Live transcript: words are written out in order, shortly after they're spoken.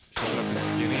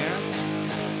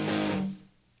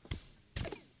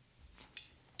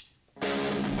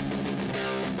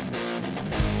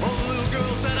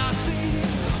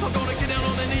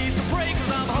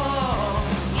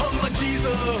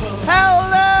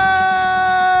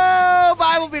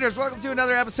Beaters, welcome to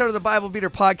another episode of the Bible Beater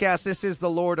Podcast. This is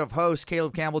the Lord of Hosts,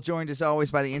 Caleb Campbell, joined as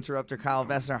always by the interrupter, Kyle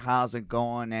Vessner. How's it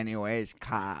going anyways,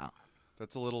 Kyle?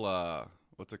 That's a little,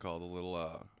 what's it called? A little,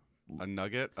 a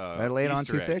nugget? I lay it on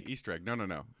too thick? Easter egg.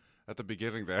 No. At the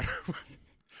beginning there,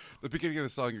 the beginning of the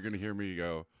song, you're going to hear me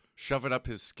go, shove it up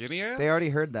his skinny ass? They already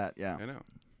heard that, yeah. I know.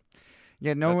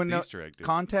 Yeah, no That's one the knows. Easter egg, dude.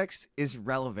 Context is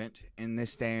relevant in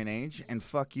this day and age, and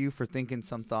fuck you for thinking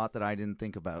some thought that I didn't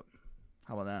think about.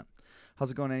 How about that? How's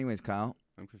it going anyways, Kyle?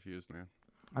 I'm confused, man.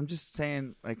 I'm just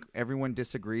saying, like, everyone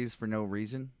disagrees for no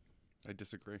reason. I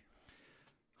disagree.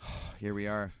 Here we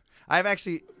are. I've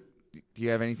actually... Do you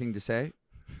have anything to say?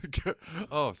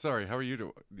 Oh, sorry. How are you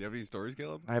doing? Do you have any stories,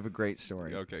 Caleb? I have a great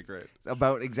story. Okay, great.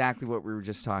 About exactly what we were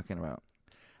just talking about.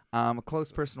 A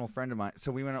close personal friend of mine.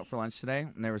 So we went out for lunch today,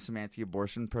 and there were some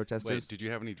anti-abortion protesters. Wait, did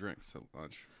you have any drinks at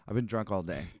lunch? I've been drunk all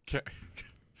day. Okay.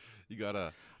 You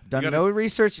gotta... Done no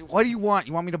research. What do you want?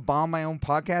 You want me to bomb my own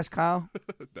podcast, Kyle?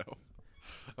 No.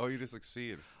 Oh, you to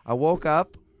succeed. I woke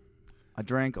up. I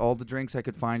drank all the drinks I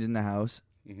could find in the house.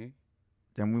 Mm-hmm.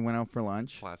 Then we went out for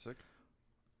lunch. Classic.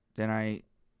 Then I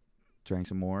drank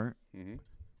some more. Mm-hmm.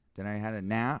 Then I had a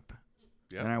nap.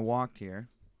 Yeah. Then I walked here.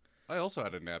 I also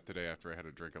had a nap today after I had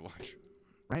a drink at lunch.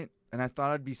 Right. And I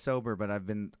thought I'd be sober, but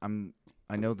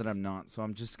I know that I'm not. So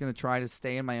I'm just going to try to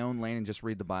stay in my own lane and just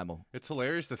read the Bible. It's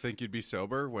hilarious to think you'd be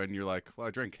sober when you're like, well,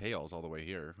 I drank Hales all the way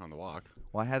here on the walk.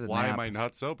 Well, I had a Why nap. am I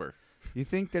not sober? You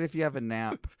think that if you have a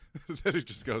nap, Then it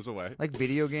just goes away. like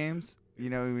video games, you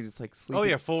know, you just like sleep. Oh,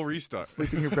 yeah, full restart.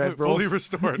 Sleep in your bed, bro. Fully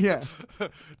restored. Yeah.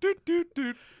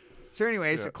 Doot. So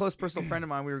anyways, Yeah. a close personal friend of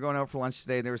mine, we were going out for lunch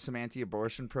today. There were some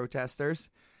anti-abortion protesters.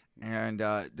 And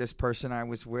this person I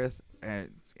was with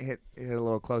hit a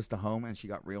little close to home, and she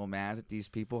got real mad at these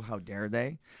people. How dare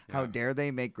they? Yeah. How dare they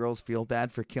make girls feel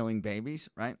bad for killing babies,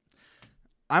 right?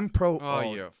 I'm pro...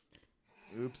 Oh, yeah.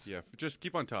 Oops. Yeah, just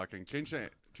keep on talking. Change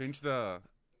the...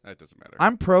 That doesn't matter.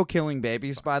 I'm pro killing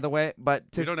babies, by the way, but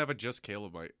We don't have a just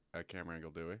Caleb camera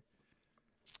angle, do we?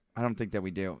 I don't think that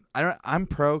we do. I'm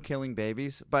pro killing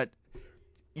babies, but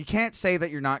you can't say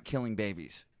that you're not killing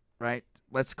babies, right?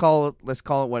 Let's call it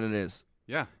what it is.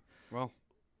 Yeah. Well,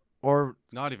 Or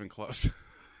not even close.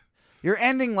 you're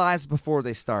ending lives before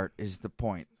they start is the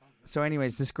point. So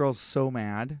anyways, this girl's so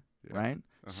mad, Yeah. right?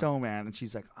 Uh-huh. So mad, and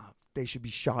she's like, oh, they should be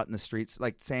shot in the streets,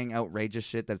 like saying outrageous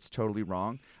shit that's totally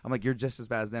wrong. I'm like, you're just as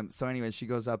bad as them. So anyways, she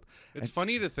goes up. It's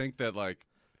funny to think that, like,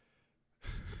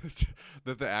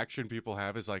 that the action people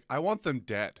have is like, I want them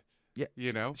dead. Yeah.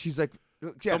 You know? She's like,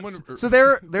 yeah. Someone- So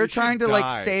they're they trying should to like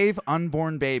die. save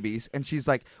unborn babies, and she's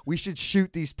like, we should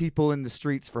shoot these people in the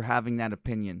streets for having that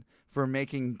opinion, for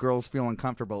making girls feel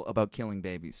uncomfortable about killing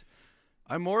babies.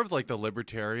 I'm more of like the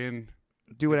libertarian.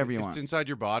 Do whatever you It's want. inside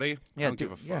your body. I don't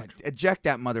give a Yeah, fuck. eject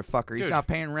that motherfucker. He's Dude. not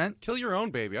paying rent. Kill your own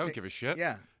baby. I don't give a shit.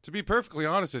 Yeah, To be perfectly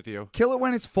honest with you, kill it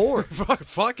when it's 4.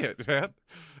 fuck it, man.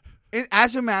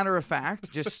 As a matter of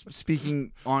fact, just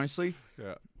speaking honestly,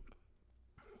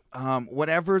 Yeah.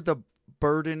 whatever the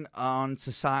burden on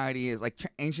society is, like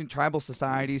ancient tribal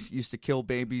societies used to kill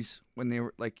babies when they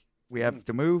were like, we have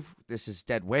to move. This is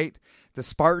dead weight. The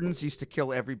Spartans used to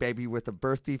kill every baby with a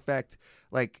birth defect.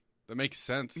 Like, That makes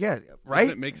sense. yeah, right?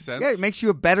 Doesn't it make sense? Yeah, it makes you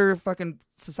a better fucking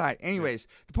society. Anyways,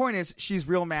 the point is, she's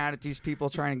real mad at these people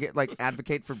trying to get like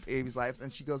advocate for babies' lives,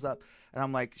 and she goes up, and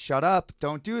I'm like, shut up,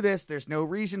 don't do this. There's no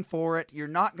reason for it. You're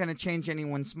not gonna change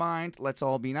anyone's mind. Let's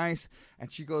all be nice.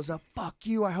 And she goes up, fuck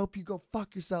you. I hope you go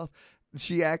fuck yourself.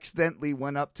 She accidentally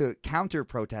went up to counter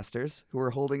protesters who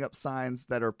were holding up signs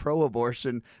that are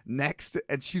pro-abortion next,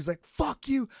 and she's like, fuck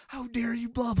you, how dare you,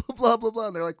 blah, blah, blah, blah, blah.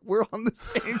 And they're like, we're on the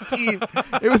same team.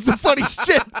 It was the funny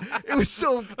shit. It was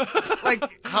so,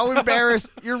 like, how embarrassed.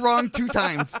 You're wrong 2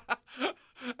 times.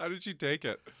 How did she take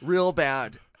it? Real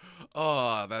bad.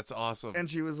 Oh, that's awesome. And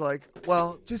she was like,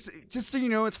 well, just so you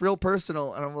know, it's real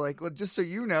personal. And I'm like, well, just so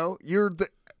you know, you're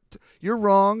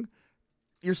wrong.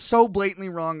 You're so blatantly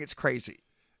wrong, it's crazy.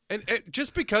 And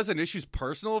just because an issue's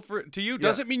personal to you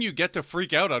doesn't mean you get to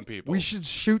freak out on people. We should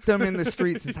shoot them in the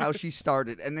streets is how she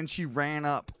started. And then she ran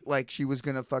up like she was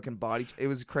going to fucking body. It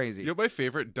was crazy. You know what my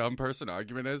favorite dumb person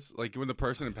argument is? Like when the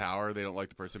person in power, they don't like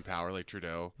the person in power, like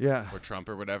Trudeau Yeah. or Trump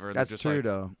or whatever. And That's they're just true, like,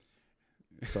 though.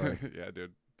 Sorry. Yeah,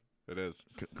 dude. It is.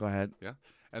 Go ahead. Yeah.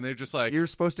 And they're just like... You're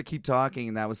supposed to keep talking,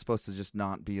 and that was supposed to just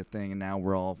not be a thing, and now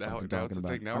we're all now fucking it's talking a about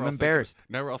thing. it. Now I'm we're all embarrassed.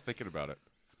 Now we're all thinking about it.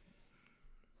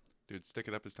 Dude, stick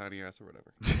it up his tiny ass or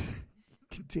whatever.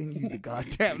 Continue the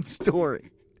goddamn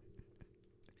story.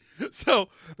 So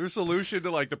their solution to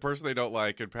like the person they don't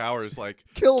like in power is like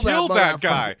Kill that motherfucker.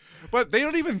 guy. But they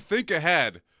don't even think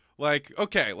ahead. Like,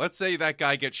 okay, let's say that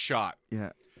guy gets shot.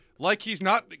 Yeah. Like he's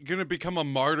not going to become a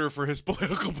martyr for his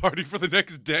political party for the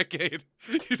next decade.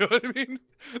 You know what I mean?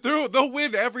 They'll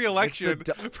win every election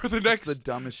for the next It's the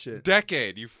dumbest shit.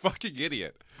 decade. You fucking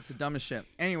idiot. It's the dumbest shit.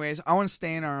 Anyways, I want to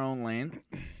stay in our own lane.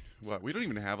 What? We don't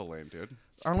even have a lane, dude.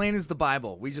 Our lane is the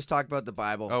Bible. We just talked about the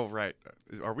Bible. Oh, right.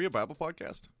 Are we a Bible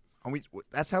podcast? And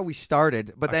that's how we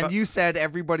started. But then you said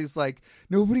everybody's like,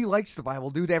 nobody likes the Bible,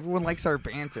 dude. Everyone likes our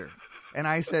banter. And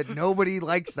I said, nobody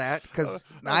likes that because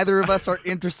neither of us are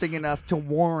interesting enough to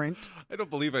warrant. I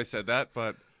don't believe I said that,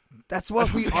 but That's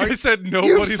what we are. I said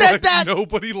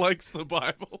nobody likes the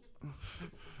Bible.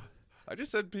 I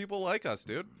just said people like us,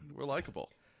 dude. We're likable.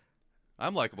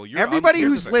 I'm likable. Everybody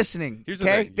who's listening, here's the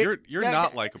okay? thing. You're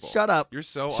not likable. Shut up. You're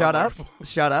so shut up. unlikable.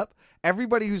 Shut up.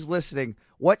 Everybody who's listening,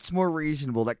 what's more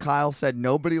reasonable, that Kyle said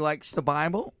nobody likes the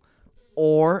Bible,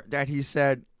 or that he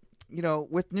said, you know,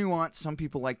 with nuance, some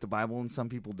people like the Bible and some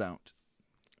people don't?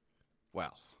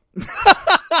 Well,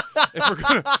 if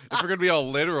we're gonna be all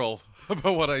literal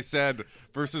about what I said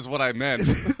versus what I meant,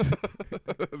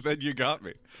 then you got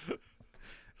me.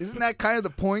 Isn't that kind of the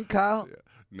point, Kyle?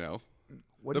 No.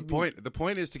 What the do you mean? point. The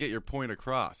point is to get your point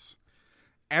across.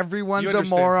 Everyone's You a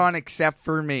understand. moron except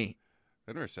for me.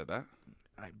 I never said that.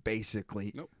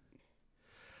 Basically. Nope.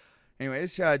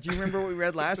 Anyways, do you remember what we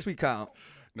read last week, Kyle?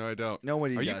 No, I don't.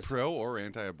 Nobody Are does. you pro or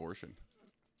anti-abortion?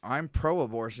 I'm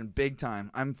pro-abortion, big time.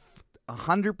 I'm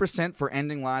 100% for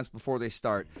ending lives before they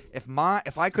start. If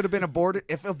I could have been aborted,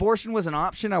 if abortion was an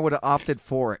option, I would have opted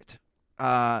for it.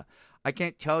 I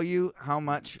can't tell you how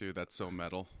much. Dude, that's so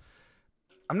metal.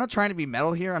 I'm not trying to be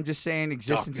metal here. I'm just saying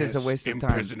existence is a waste of time.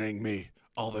 Imprisoning me.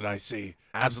 All that I see.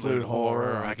 Absolute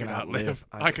horror. I cannot live.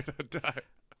 I cannot die.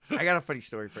 I got a funny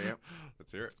story for you.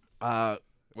 Let's hear it. What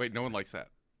Wait, no one likes that.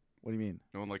 do you mean?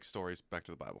 No one likes stories. Back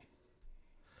to the Bible.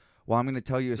 Well, I'm going to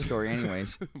tell you a story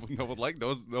anyways. No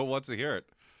one wants to hear it.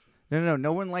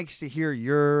 No one likes to hear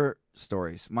your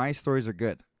stories. My stories are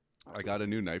good. I got a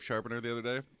new knife sharpener the other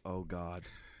day. Oh, God.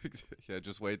 Yeah,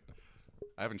 just wait.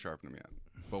 I haven't sharpened them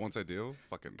yet. But once I do,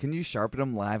 fucking... Can you sharpen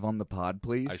them live on the pod,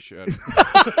 please? I should.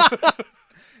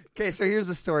 Okay, so here's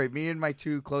the story. Me and my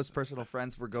two close personal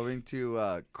friends were going to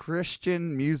a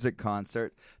Christian music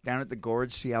concert down at the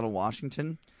Gorge, Seattle,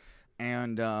 Washington.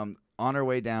 And on our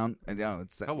way down,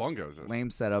 it's How long ago is this? lame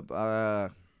setup,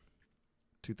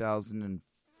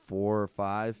 2004 or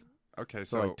 5, Okay,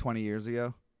 so like 20 years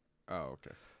ago. Oh,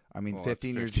 okay. I mean, Well,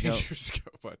 15 that's years ago, years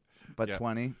ago, but yeah.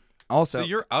 20. Also, So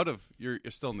you're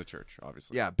still in the church,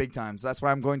 obviously. yeah, big time. So that's why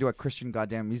I'm going to a Christian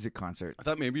goddamn music concert. I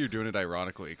thought maybe you're doing it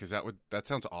ironically because that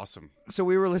sounds awesome. So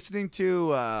we were listening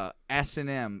to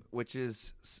S&M, which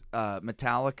is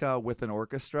Metallica with an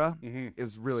orchestra. Mm-hmm. It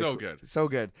was really So cool. good. So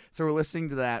good. So we're listening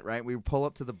to that, right? We pull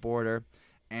up to the border,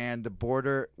 and the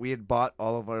border, we had bought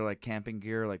all of our like camping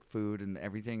gear, like food and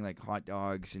everything, like hot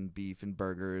dogs and beef and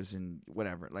burgers and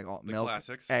whatever, like all The milk,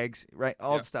 classics. eggs, right?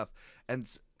 All Yeah. the stuff.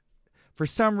 And for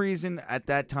some reason at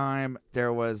that time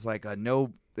there was like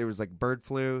bird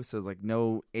flu, so it was like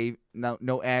no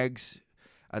eggs,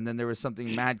 and then there was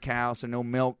something mad cow, so no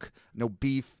milk, no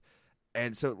beef,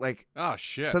 and so like Oh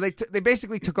shit. so they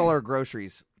basically took all our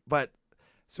groceries. But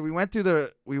so we went through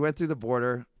the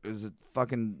border. It was a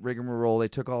fucking rigmarole. They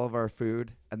took all of our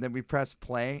food, and then we pressed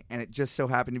play, and it just so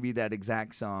happened to be that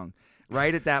exact song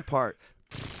right at that part.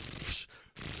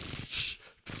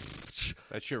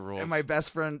 That shit rules. And my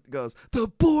best friend goes, "The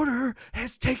border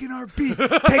has taken our beef,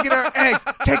 taken our eggs,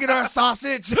 taken our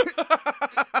sausage."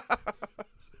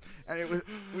 And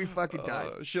we fucking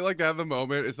died. Shit like that in the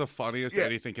moment is the funniest Yeah.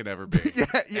 anything can ever be.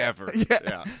 Ever.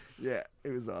 Yeah. Yeah, it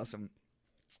was awesome.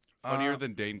 Funnier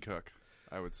than Dane Cook,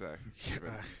 I would say.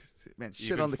 Man, shit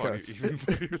Even on the funny- coats. Even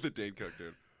funnier than Dane Cook,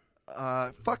 dude.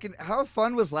 Fucking, how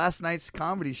fun was last night's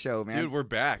comedy show, man? Dude, we're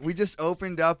back. We just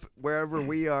opened up wherever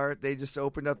we are. They just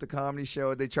opened up the comedy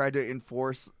show. They tried to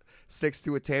enforce 6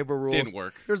 to a table rules. Didn't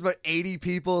work. There's about 80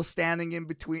 people standing in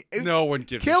between. No one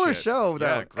gives a Killer shit. show, though.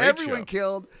 Yeah, great Everyone show.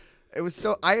 killed. It was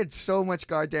so. I had so much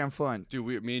goddamn fun.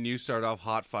 Dude, me and you start off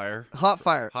hot fire. Hot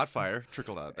fire. Hot fire.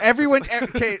 Trickled out. Everyone.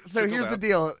 Okay, so Trickle here's the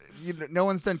down. deal. No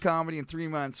one's done comedy in 3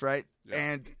 months, right? Yeah.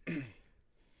 And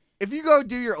if you go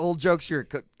do your old jokes, you're a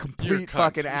You're complete cunts.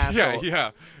 fucking asshole.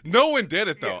 Yeah. No one did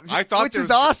it, though. Yeah, I thought which there is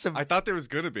was- awesome. I thought there was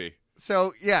going to be.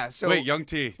 So yeah. So Wait, Young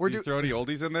T, we're did you do- throw any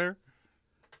oldies in there?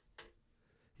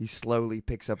 he slowly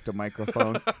picks up the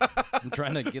microphone. I'm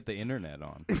trying to get the internet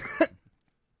on.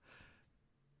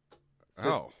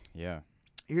 Oh. Yeah.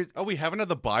 Here's, Oh, we haven't had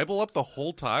the Bible up the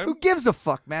whole time? who gives a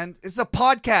fuck, man? It's a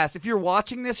podcast. If you're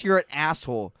watching this, you're an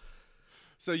asshole.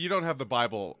 So you don't have the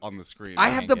Bible on the screen. I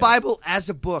have the get it. Bible as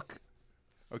a book.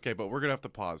 Okay, but we're going to have to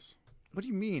pause. What do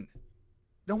you mean?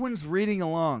 No one's reading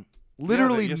along.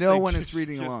 Literally yes, no they one do. is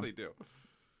reading yes, along. they do.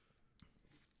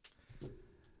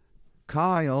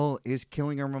 Kyle is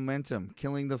killing our momentum,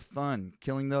 killing the fun,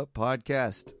 killing the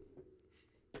podcast.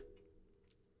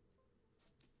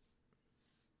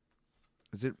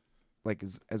 Is it like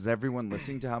is everyone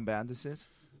listening to how bad this is?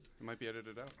 It might be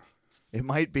edited out. It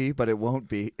might be, but it won't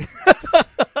be.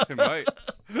 It might.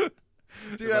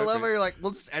 Dude, It I might love be. how you're like,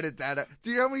 we'll just edit that out.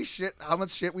 Do you know how much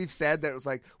shit we've said that it was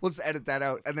like, we'll just edit that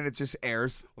out, and then it just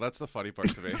airs. Well, that's the funny part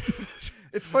to me.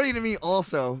 It's funny to me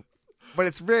also, but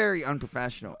it's very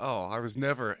unprofessional. Oh, I was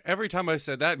never, every time I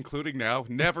said that, including now,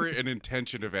 never an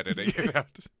intention of editing it out.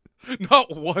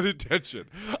 Not one intention.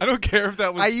 I don't care if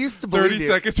that was I used to 30 believe you.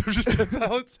 seconds of just dead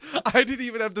silence. I didn't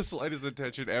even have the slightest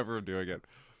intention ever of doing it.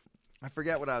 I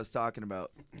forget what I was talking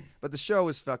about, but the show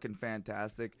was fucking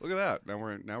fantastic. Look at that. Now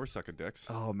we're sucking dicks.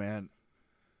 Oh man,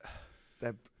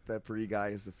 that Brie guy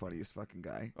is the funniest fucking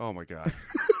guy. Oh my god.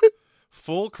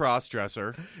 Full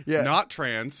cross-dresser. Yeah. Not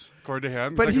trans, according to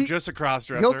him. But He's like, he- I'm just a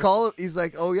cross-dresser. He'll call it. He's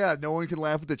like, "Oh yeah, no one can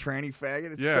laugh at the tranny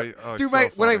faggot." It's Yeah, so, oh, it's dude. so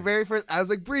When I funny. very first, I was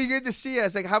like, "Brie, good to see you." I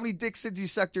was like, "How many dicks did you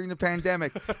suck during the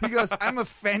pandemic?" He goes, "I'm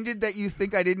offended that you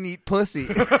think I didn't eat pussy."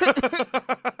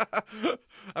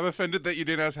 I'm offended that you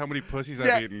didn't ask how many pussies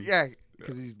yeah, I've eaten. yeah,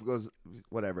 because he goes,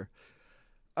 whatever.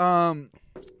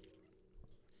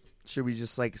 Should we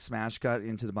just like smash cut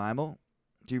into the Bible?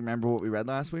 Do you remember what we read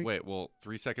last week? Wait, well,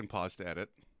 3-second pause to edit.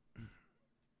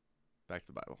 Back to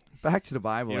the Bible. Back to the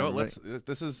Bible. You know what? everybody.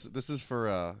 This is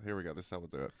for here we go. This is how we'll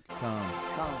do it. Come,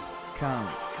 Come, come,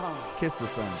 come, kiss the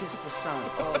sun. kiss the sun,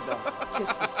 oh God,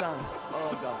 kiss the sun,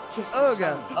 oh God, kiss the Oh,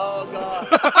 sun, God. oh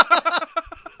God.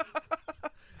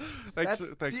 Thanks,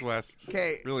 That's- thanks, do- Wes.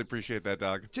 Okay, Really appreciate that,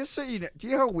 dog. just so you know, do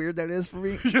you know how weird that is for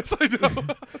me? Yes, I know.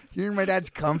 You hear my dad's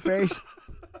cum face?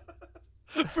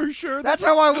 For sure. That's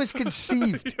how I was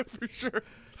conceived. Yeah, for sure.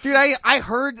 Dude, I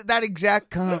heard that exact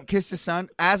cum, kiss the sun,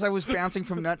 as I was bouncing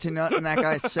from nut to nut in that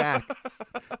guy's sack.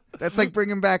 That's like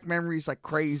bringing back memories like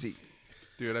crazy.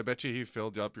 Dude, I bet you he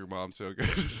filled up your mom so good.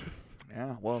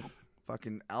 Yeah, well,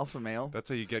 fucking alpha male. That's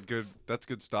how you get good. That's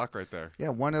good stock right there.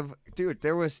 Yeah, dude,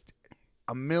 there was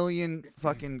a million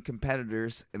fucking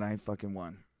competitors, and I fucking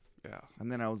won. Yeah. And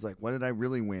then I was like, what did I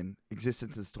really win?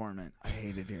 Existence is torment. I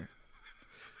hate it here.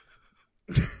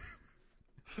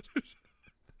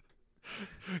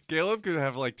 Caleb could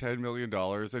have like $10 million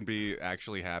and be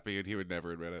actually happy, and he would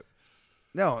never admit it.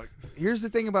 No, here's the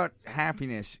thing about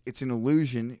happiness. It's an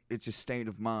illusion. It's a state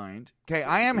of mind. Okay,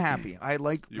 I am happy. I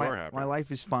like You are happy. my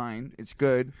life is fine. It's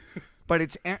good. But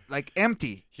it's like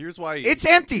empty. Here's why. It's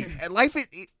empty. And life is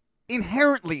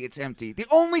inherently it's empty. The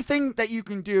only thing that you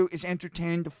can do is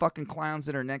entertain the fucking clowns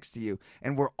that are next to you,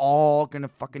 and we're all gonna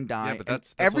fucking die. Yeah, but and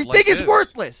that's what everything life is is.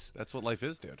 worthless. That's what life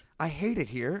is, dude. I hate it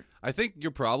here. I think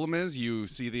your problem is you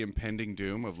see the impending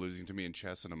doom of losing to me in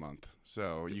chess in a month.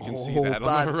 So you can see that on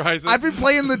God. the horizon. I've been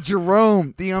playing the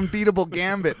Jerome, the unbeatable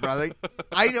gambit, brother.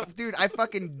 Dude, I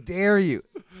fucking dare you.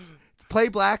 Play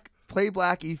black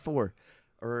E4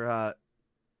 or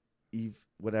Eve,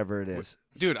 whatever it is.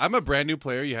 Dude, I'm a brand new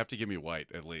player. You have to give me white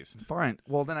at least. Fine.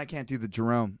 Well, then I can't do the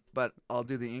Jerome, but I'll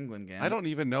do the England gambit. I don't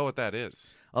even know what that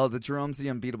is. Oh, the Jerome's the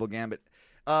unbeatable gambit.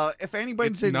 If anybody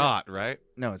It's said not, right?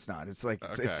 no, it's not. It's like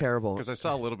it's Okay. terrible. Because I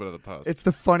saw a little bit of the post. It's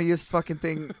the funniest fucking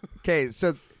thing. Okay,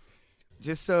 so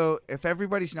just so if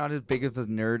everybody's not as big of a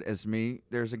nerd as me,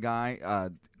 there's a guy,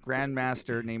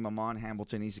 grandmaster named Amon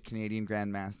Hamilton. He's a Canadian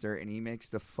grandmaster, and he makes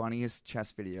the funniest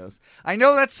chess videos. I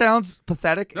know that sounds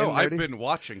pathetic. no, and I've nerdy. been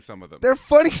watching some of them. They're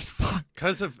funny as fuck.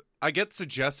 I get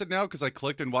suggested now because I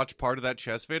clicked and watched part of that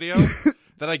chess video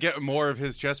that I get more of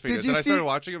his chess videos. Did you And I started see-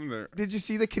 watching them. There. Did you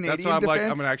see the Canadian That's why I'm defense?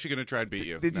 like, I'm actually going to try and beat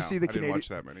you. Did you No, see the I didn't Canadian- watch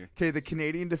that many. Okay, the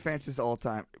Canadian defense is all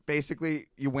time. Basically,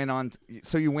 you win on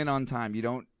time. You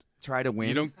don't try to win.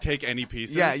 You don't take any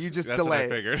pieces. Yeah, you just That's delay.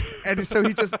 What I figured. And so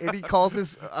he calls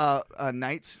his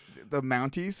knights the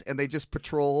Mounties, and they just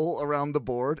patrol around the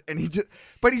board. And he's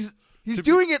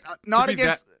doing it not To be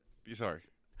against. Sorry.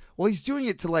 Well, he's doing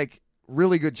it to like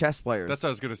really good chess players. That's what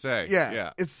I was going to say. yeah,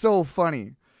 Yeah. it's so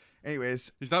funny.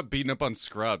 Anyways, He's not beating up on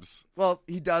scrubs. well,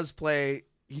 he does play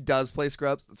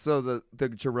Scrubs. So the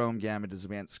Jerome Gambit is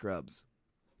against Scrubs.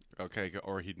 Okay,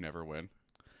 or he'd never win.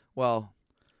 Well,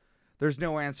 there's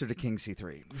no answer to King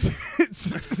C3.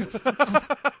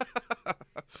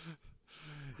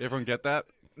 Everyone get that?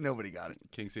 Nobody got it.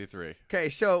 King C3. Okay,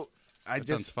 so That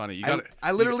sounds funny. You I, got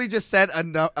I literally just said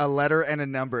a letter and a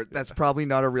number. That's probably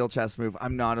not a real chess move.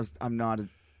 I'm not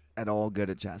at all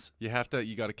good at chess. You got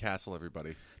to castle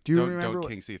everybody. Do you don't, remember Don't what-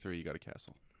 King C3. You got to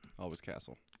castle. Always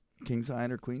castle. King side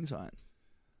or queen side?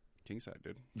 Kingside,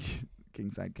 dude.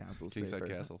 King side castle. Kingside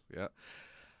castle. Yeah.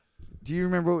 Do you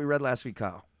remember what we read last week,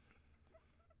 Kyle?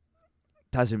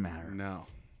 Doesn't matter. No.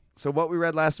 So what we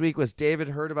read last week was David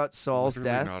heard about Saul's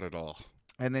Literally death, not at all.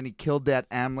 and then he killed that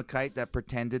Amalekite that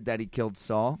pretended that he killed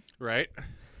Saul, Right?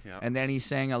 Yeah. and then he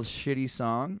sang a shitty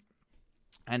song,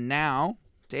 and now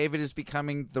David is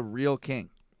becoming the real king.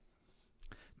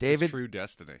 David, True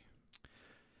destiny.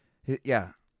 yeah,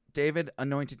 David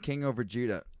anointed king over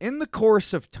Judah. In the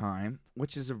course of time,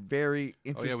 which is a very Oh,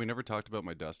 interesting... yeah, we never talked about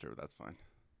my duster. That's fine.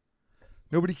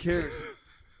 Nobody cares.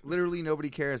 Literally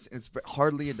nobody cares. It's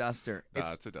hardly a duster.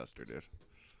 Nah, it's a duster, dude.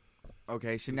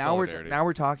 Okay, so in now solidarity.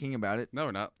 we're talking about it. No,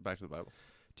 we're not. Back to the Bible.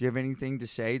 Do you have anything to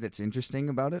say that's interesting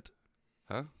about it?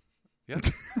 Huh? Yeah.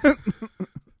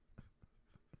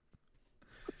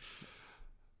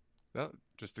 No,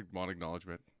 just one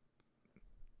acknowledgement.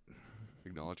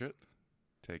 Acknowledge it.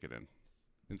 Take it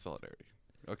in solidarity.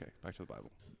 Okay, back to the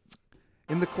Bible.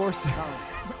 In the course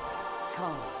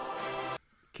Come.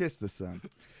 kiss the sun.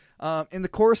 In the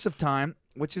course of time,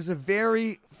 which is a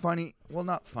very funny, well,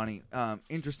 not funny,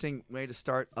 interesting way to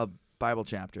start a Bible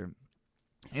chapter.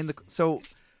 So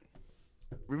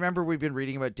remember we've been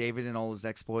reading about David and all his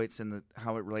exploits and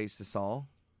how it relates to Saul.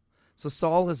 So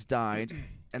Saul has died,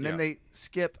 and then Yeah. they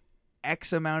skip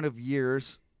X amount of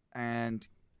years and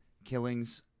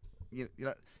killings. You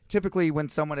know, typically when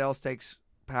someone else takes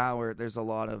power, there's a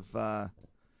lot of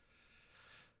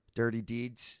dirty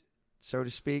deeds, so to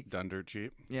speak. Done dirt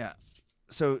cheap. Yeah.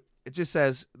 So it just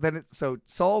says so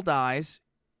Saul dies.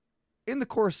 In the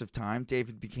course of time,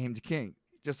 David became the king.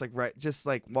 Just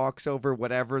like walks over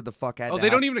whatever the fuck had. Oh, to they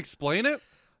don't happen. even explain it?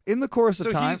 In the course of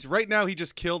So time. he's right now he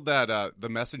just killed that the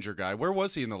messenger guy. Where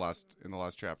was he in the last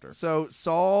chapter? So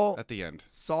Saul At the end.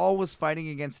 was fighting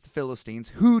against the Philistines,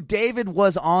 who David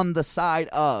was on the side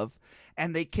of,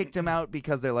 and they kicked him out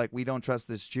because they're like, we don't trust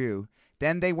this Jew.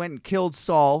 Then they went and killed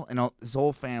Saul and his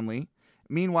whole family.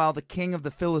 Meanwhile, the king of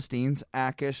the Philistines,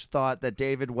 Achish, thought that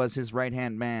David was his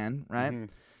right-hand man, right? Mhm.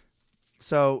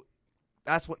 So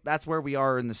that's where we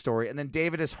are in the story. And then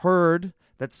David has heard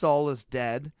that Saul is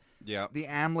dead. Yeah. The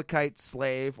Amalekite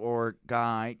slave or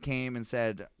guy came and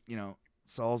said,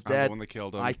 Saul's I'm the dead. one that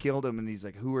killed him. I killed him. And he's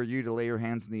like, who are you to lay your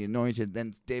hands on the anointed?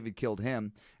 Then David killed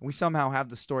him. And we somehow have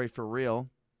the story for real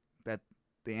that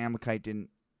the Amalekite didn't,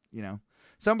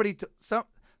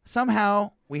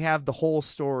 somehow we have the whole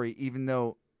story, even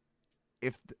though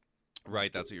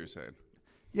Right, that's what you're saying.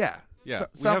 yeah. Yeah.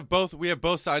 We have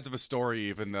both sides of a story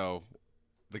even though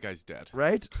the guy's dead.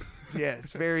 Right? Yeah,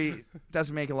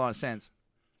 doesn't make a lot of sense.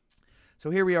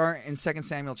 So here we are in 2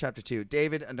 Samuel chapter 2.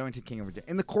 David anointed king over Judah.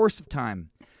 In the course of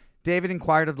time, David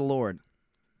inquired of the Lord,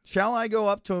 shall I go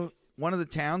up to one of the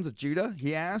towns of Judah?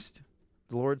 He asked.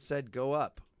 The Lord said, go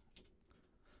up.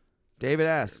 David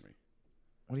That asked, scared me.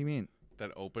 what do you mean?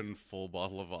 That open full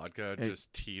bottle of vodka Hey.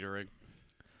 just teetering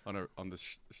on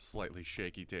this slightly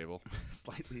shaky table.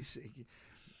 Slightly shaky.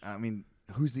 I mean,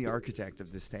 who's the architect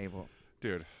of this table?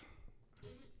 Dude.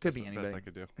 Could that's be the anybody. best I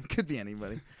could do. It could be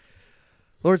anybody.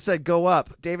 Lord said, go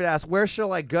up. David asked, where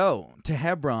shall I go? To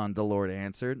Hebron, the Lord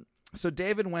answered. So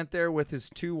David went there with his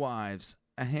two wives,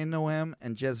 Ahinoam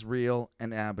and Jezreel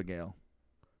and Abigail.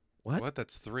 What?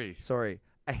 That's 3. Sorry.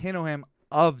 Ahinoam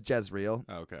of Jezreel.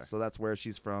 Oh, okay. So that's where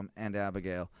she's from, and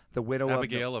Abigail. The widow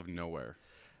Abigail of nowhere.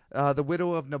 the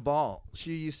widow of Nabal.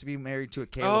 She used to be married to a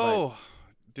Calebite. Oh,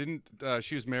 didn't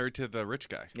she was married to the rich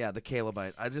guy? Yeah, the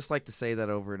Calebite. I just like to say that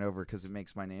over and over because it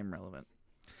makes my name relevant.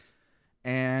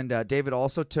 And David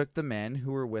also took the men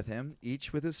who were with him,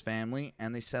 each with his family,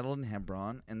 and they settled in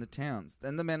Hebron and the towns.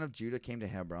 Then the men of Judah came to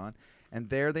Hebron, and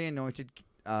there they anointed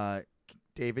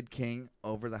David king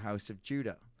over the house of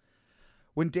Judah.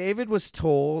 When David was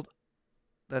told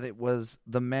that it was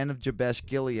the men of Jabesh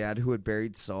Gilead who had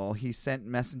buried Saul, he sent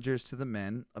messengers to the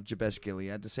men of Jabesh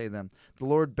Gilead to say to them, the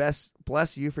Lord bless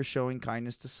you for showing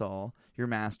kindness to Saul, your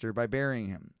master, by burying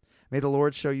him. May the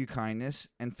Lord show you kindness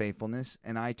and faithfulness,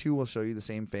 and I too will show you the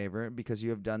same favor, because you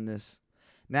have done this.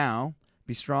 Now,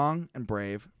 be strong and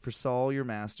brave, for Saul your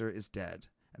master is dead,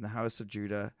 and the house of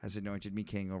Judah has anointed me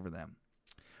king over them.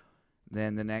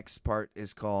 Then the next part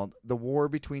is called The War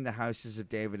Between the Houses of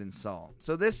David and Saul.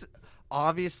 So this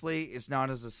obviously is not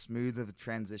as a smooth of a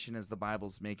transition as the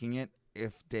Bible's making it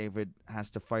if David has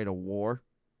to fight a war,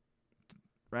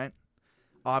 right?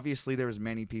 Obviously, there was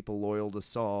many people loyal to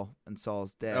Saul, and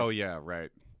Saul's dead. Oh yeah,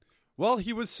 right. Well,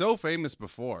 he was so famous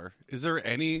before. Is there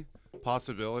any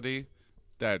possibility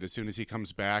that as soon as he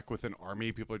comes back with an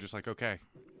army, people are just like, okay,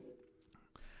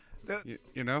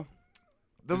 you know?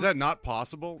 Is that not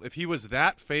possible? If he was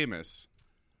that famous,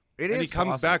 it and is he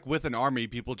comes possible. back with an army,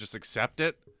 people just accept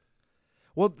it?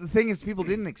 Well, the thing is, people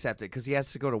didn't accept it because he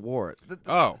has to go to war.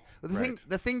 Oh, The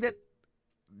right. thing that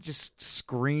just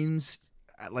screams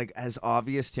like as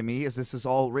obvious to me as this is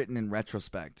all written in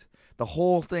retrospect. The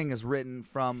whole thing is written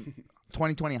from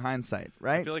 2020 hindsight, I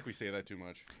right? feel like we say that too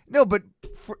much. No, but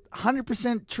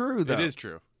 100% true though. It is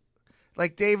true.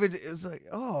 Like David is like,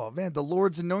 oh man, the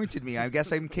Lord's anointed me. I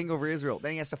guess I'm king over Israel.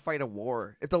 Then he has to fight a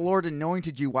war. If the Lord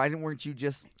anointed you, weren't you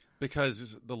just?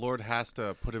 Because the Lord has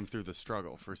to put him through the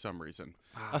struggle for some reason.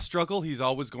 A struggle he's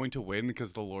always going to win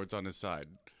because the Lord's on his side.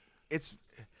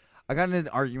 I got in an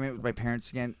argument with my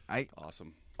parents again.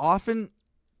 Awesome. Often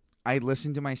I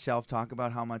listen to myself talk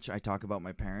about how much I talk about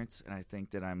my parents, and I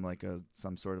think that I'm like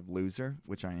some sort of loser,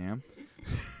 which I am.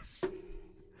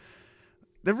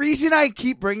 The reason I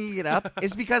keep bringing it up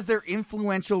is because they're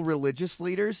influential religious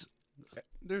leaders.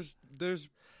 There's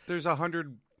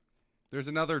 100. There's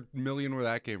another million where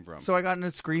that came from. So I got in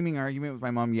a screaming argument with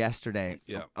my mom yesterday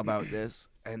about this,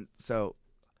 and so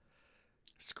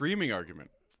Screaming argument.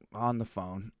 on the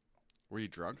phone. Were you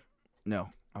drunk? No,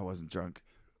 I wasn't drunk.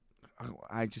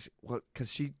 I just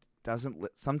because she doesn't.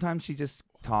 Sometimes she just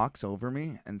talks over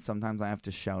me, and sometimes I have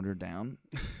to shout her down.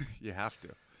 You have to,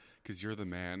 because you're the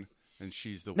man and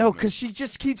she's the No, woman. because she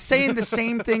just keeps saying the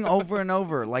same thing over and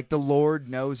over. Like the Lord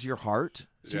knows your heart.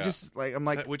 She Yeah. just like I'm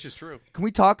like, which is true. can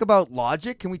we talk about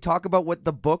logic? Can we talk about what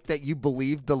the book that you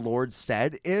believe the Lord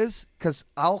said is? Because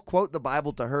I'll quote the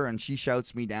Bible to her and she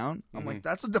shouts me down. I'm like,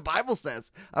 that's what the Bible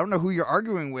says. I don't know who you're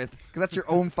arguing with because that's your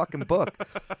own fucking book.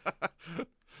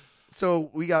 So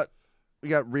we got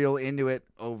real into it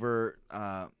over,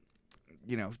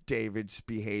 David's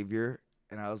behavior,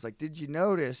 and I was like, did you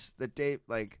notice that Dave,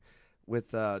 like,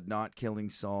 with not killing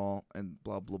Saul and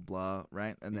blah blah blah,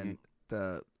 right? And then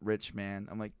the rich man.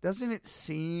 I'm like, doesn't it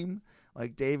seem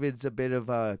like David's a bit of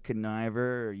a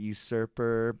conniver or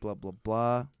usurper, blah, blah,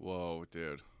 blah? Whoa,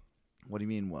 dude. What do you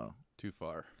mean, whoa? Too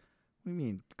far. What do you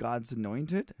mean? God's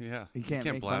anointed? Yeah. You can't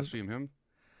make blaspheme him.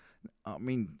 I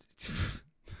mean,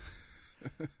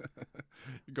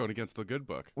 You're going against the good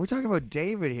book. we're talking about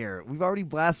David here. We've already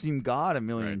blasphemed God a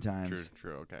million Right. times.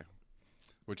 True. Okay.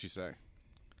 What'd you say?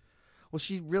 Well,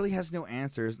 she really has no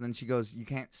answers. And then she goes, you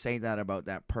can't say that about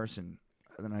that person.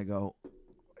 And then I go,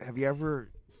 have you ever...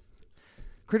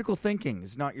 Critical thinking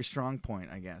is not your strong point,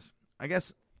 I guess.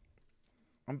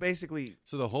 I'm basically...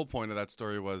 So the whole point of that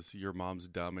story was your mom's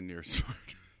dumb and you're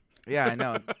smart. Yeah, I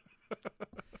know.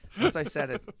 Once I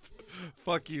said it.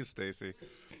 Fuck you, Stacy.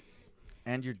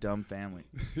 And your dumb family.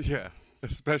 Yeah.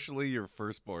 Especially your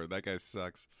firstborn. That guy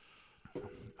sucks.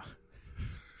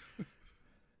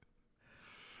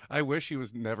 I wish he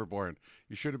was never born.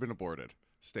 You should have been aborted.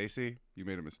 Stacy, you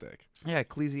made a mistake. Yeah,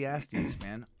 Ecclesiastes,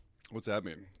 man. What's that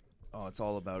mean? Oh, it's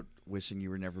all about wishing you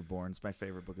were never born. It's my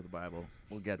favorite book of the Bible.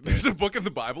 We'll get there. There's a book in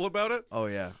the Bible about it? Oh,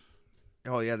 yeah.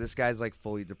 This guy's like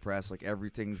fully depressed. Like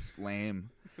everything's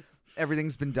lame.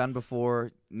 Everything's been done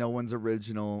before. No one's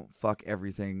original. Fuck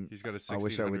everything. He's got a I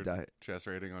wish I would 1600 die. chess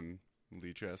rating on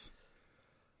Lee Chess.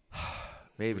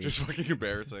 Maybe. Which is fucking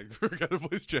embarrassing for a guy that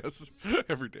plays chess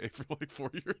every day for like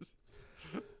 4 years.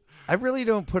 I really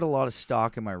don't put a lot of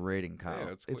stock in my rating, Kyle.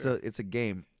 Yeah, it's clear. It's a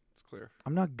game. It's clear.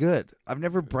 I'm not good. I've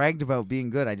never bragged about being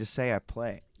good. I just say I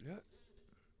play. Yeah.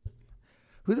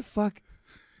 Who the fuck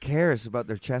cares about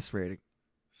their chess rating?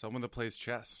 Someone that plays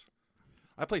chess.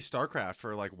 I play StarCraft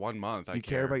for like 1 month. I You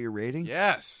care about your rating?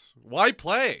 Yes. Why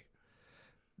play?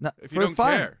 No, If you for don't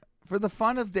fun. care. For the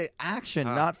fun of the action,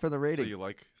 not for the rating.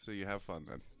 So you have fun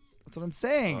then. That's what I'm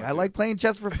saying. Oh, I dude. like playing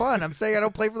chess for fun. I'm saying I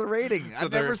don't play for the rating. So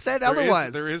I've never said there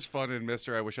otherwise. there is fun in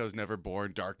Mr. I Wish I Was Never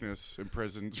Born. Darkness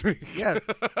imprisons me. Yeah.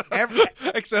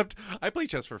 Except I play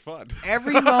chess for fun.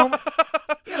 Every moment.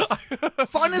 Yeah,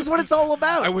 fun is what it's all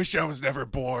about. I wish I was never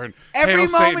born. Every Hail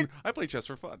Satan. moment- I play chess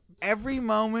for fun. Every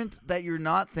moment that you're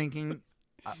not thinking,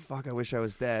 fuck, I wish I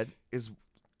was dead, is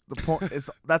the point.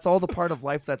 That's all the part of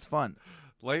life that's fun.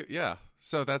 Yeah.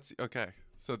 So that's okay.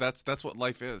 So that's what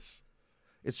life is.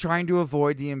 It's trying to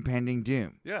avoid the impending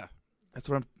doom. Yeah. That's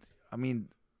what I mean,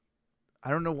 I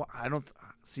don't know. I don't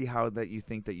see how that you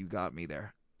think that you got me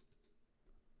there.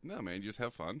 No, man, you just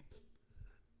have fun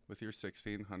with your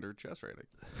 1600 chess rating.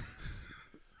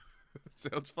 It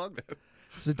sounds fun, man.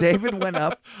 So David went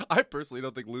up. I personally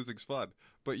don't think losing's fun,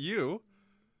 but you,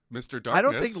 Mr. Darkness, I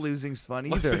don't think losing's fun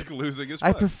I either. think losing is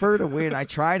I fun. prefer to win. I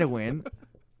try to win,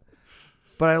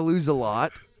 but I lose a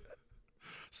lot.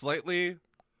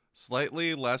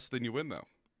 Slightly less than you win though.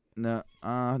 No, You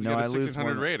no, got I a lose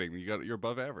 1600 more. rating. You're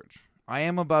above average. I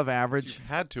am above You average.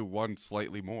 had to won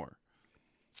slightly more.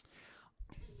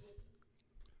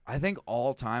 I think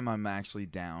all time I'm actually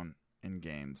down in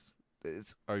games.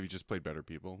 Oh, you just played better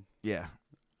people. Yeah.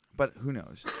 but who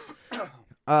knows?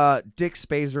 Dick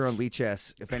Spazer on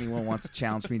Leechess. If anyone wants to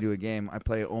challenge me to a game, I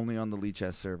play only on the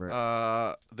Leechess server.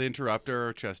 The Interrupter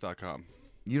or chess.com.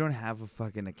 You don't have a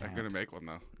fucking account. I'm gonna make one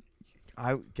though.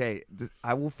 I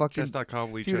will fucking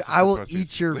Chess.com. Leechess dude. is I for will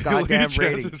pussies. eat your goddamn Leechess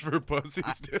rating. is for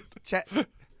pussies, dude.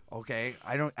 Okay,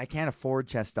 I can't afford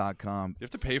chess.com. You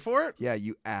have to pay for it. Yeah,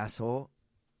 you asshole.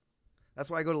 That's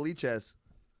why I go to Leechess.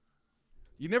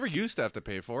 You never used to have to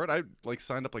pay for it. I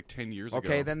signed up 10 years ago.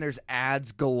 Okay, then there's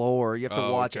ads galore. You have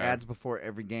to watch okay. ads before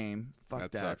every game.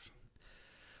 Fuck that. sucks.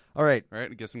 All right, All right,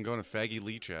 I guess I'm going to Faggy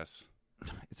Leechess.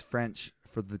 it's French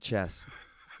for the chess.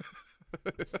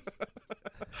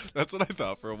 That's what I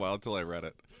thought for a while until I read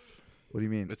it. What do you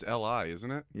mean? It's L-I, isn't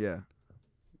it? Yeah.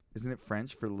 Isn't it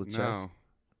French for le chess? No.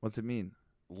 What's it mean?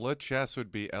 Le chess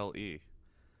would be L-E.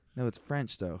 No, it's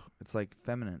French though. It's like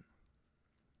feminine.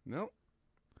 No.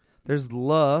 There's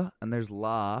la and there's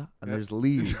la and Yeah. there's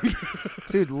lee.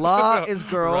 Dude, la is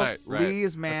girl, Right. lee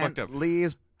is I man, fucked up. lee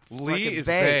is Lee fucking is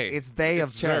they. they. It's they of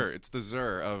It's chess. Zer. It's the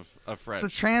Zer of French.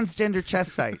 It's the transgender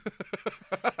chess site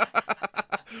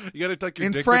You gotta tuck your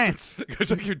in dick France. You gotta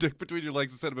tuck your dick between your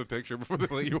legs and send him a picture before they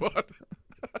let you on.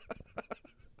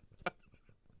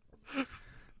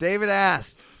 David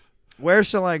asked, "Where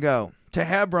shall I go?" To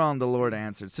Hebron, the Lord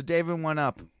answered. So David went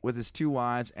up with his 2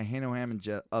 wives,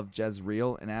 Ahinoam of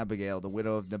Jezreel and Abigail, the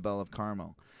widow of Nabal of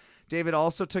Carmel. David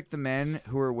also took the men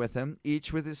who were with him,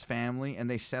 each with his family, and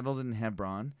they settled in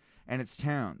Hebron and its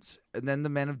towns. And then the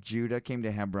men of Judah came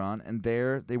to Hebron, and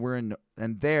there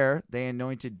they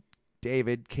anointed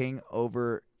David king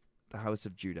over the house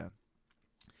of Judah.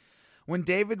 When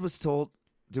David was told,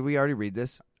 did we already read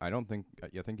this? I think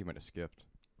you might have skipped.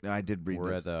 I did read We're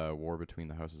this. at the war between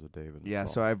the houses of David. Yeah,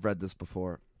 so I've read this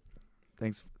before.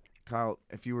 Thanks, Kyle.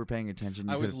 If you were paying attention,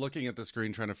 you I was could've- looking at the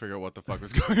screen trying to figure out what the fuck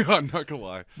was going on, not gonna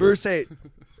lie. Verse 8.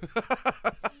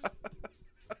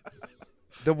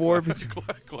 The war between...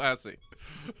 Classy.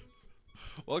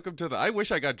 Welcome to the... I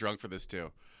wish I got drunk for this,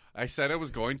 too. I said I was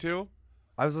going to,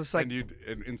 I was just like, and you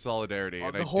in solidarity.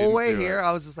 And the I whole didn't way do here, it.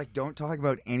 I was just like, don't talk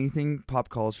about anything pop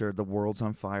culture. The world's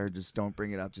on fire. Just don't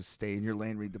bring it up. Just stay in your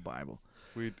lane, read the Bible.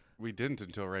 We didn't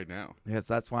until right now. Yes,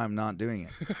 that's why I'm not doing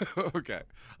it. Okay.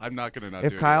 I'm not going to not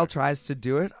If do Kyle it. tries to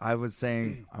do it, I was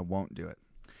saying I won't do it.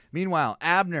 Meanwhile,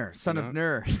 Abner, son of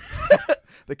Ner,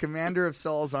 the commander of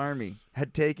Saul's army,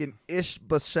 had taken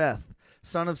Ishbosheth,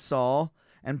 son of Saul,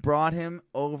 and brought him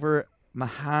over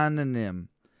Mahananim.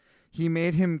 He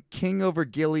made him king over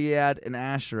Gilead and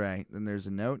Asher. Then there's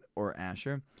a note, or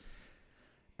Asher.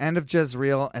 And of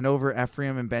Jezreel, and over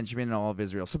Ephraim and Benjamin and all of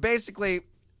Israel. So basically,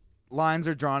 lines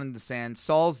are drawn in the sand.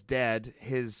 Saul's dead.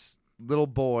 His little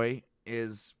boy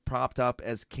is propped up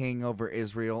as king over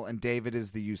Israel, and David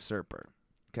is the usurper.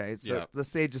 Okay, so Yeah. the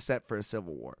stage is set for a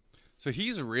civil war. So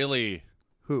he's really...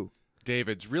 Who?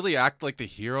 David's really act like the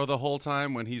hero the whole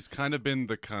time when he's kind of been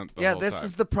the cunt the Yeah, whole this time.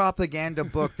 is the propaganda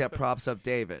book that props up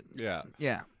David. Yeah.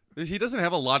 Yeah. He doesn't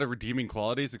have a lot of redeeming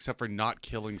qualities except for not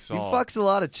killing He Saul. fucks a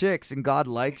lot of chicks, and God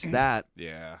likes that.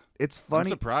 Yeah. It's I'm funny.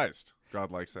 surprised God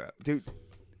likes that. Dude,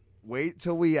 wait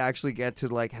till we actually get to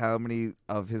like how many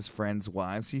of his friends'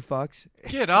 wives he fucks.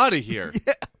 Get out of here.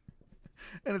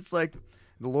 And it's like,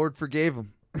 the Lord forgave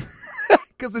him.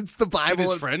 Because it's the Did Bible.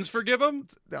 his It's- friends forgive him?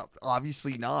 No,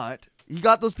 obviously not. He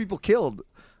got those people killed.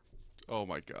 Oh,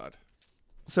 my God.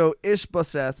 So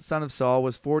Ishbosheth, son of Saul,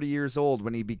 was 40 years old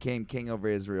when he became king over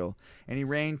Israel. And he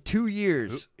reigned 2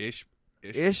 years. Who- Ish.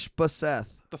 Ishbosheth.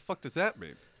 What the fuck does that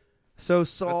mean? So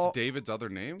Saul... That's David's other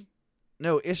name?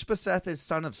 No, Ishbosheth is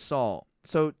son of Saul.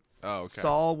 So Oh, okay.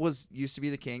 Saul used to be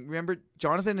the king. Remember,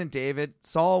 Jonathan and David.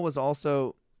 Jonathan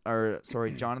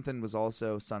was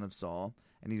also son of Saul,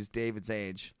 and he was David's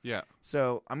age. Yeah.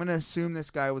 So I'm gonna assume this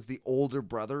guy was the older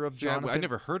brother of See, Jonathan. I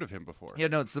never heard of him before. Yeah,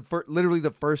 no, it's literally the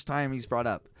first time he's brought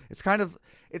up. It's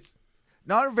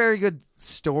not a very good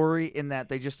story in that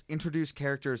they just introduce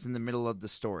characters in the middle of the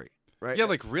story, right? Yeah,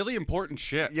 like really important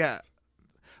shit. Yeah.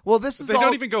 Well, this is They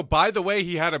don't even go, by the way,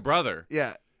 he had a brother.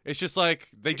 Yeah. It's just like,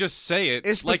 they just say it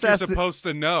Ishbosheth- like you're supposed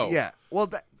to know. Yeah.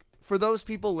 Well, for those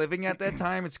people living at that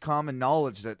time, it's common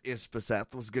knowledge that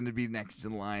Ishbosheth was going to be next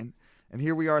in line. And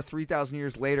here we are 3,000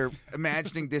 years later,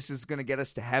 imagining this is going to get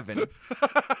us to heaven.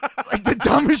 Like the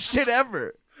dumbest shit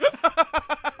ever.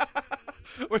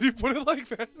 When you put it like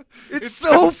that, It's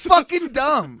so fucking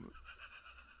dumb.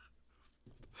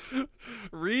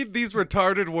 read these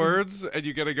retarded words and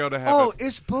you're going to go to heaven. Oh,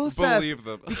 Ishbosheth Believe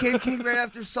them. became king right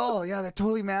after Saul. Yeah, that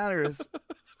totally matters.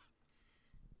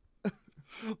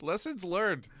 Lessons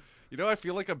learned. You know, I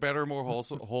feel like a better, more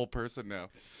whole person now.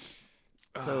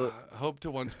 So Hope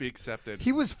to once be accepted.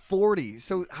 he was 40.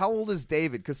 So how old is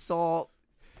David? Because Saul,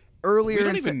 earlier We don't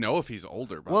in even know if he's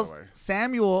older, by well, the way.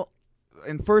 Samuel,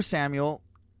 in 1 Samuel,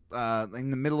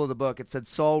 in the middle of the book, it said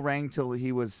Saul reigned till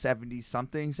he was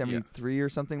 70-something, 73 or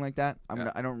something like that.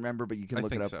 I don't remember, but you can I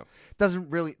look think it up. so. Doesn't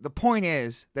really. The point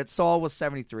is that Saul was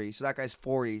 73, so that guy's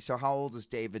 40. So how old is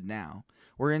David now?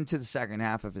 We're into the second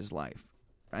half of his life,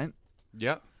 right?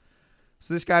 Yeah.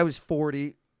 So this guy was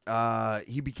 40.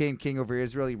 He became king over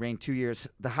Israel. He reigned 2 years.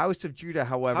 The house of Judah,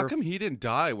 however, How come he didn't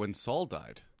die when Saul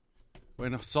died?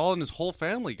 When Saul and his whole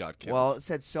family got killed? well, it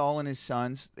said Saul and his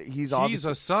sons. He's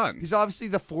a son. He's obviously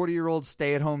the 40-year-old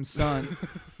stay-at-home son.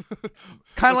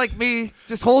 Kind of like me,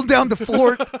 just holding down the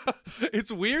fort.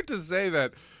 It's weird to say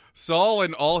that Saul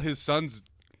and all his sons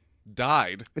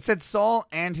died. It said Saul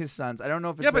and his sons. I don't know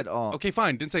if it said but all. okay,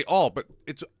 fine. Didn't say all, but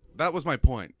that was my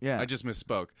point. Yeah. I just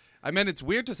misspoke. I meant it's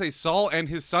weird to say Saul and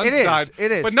his sons It is. died.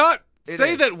 It is. But not It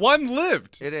say is. that one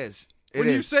lived. It is. When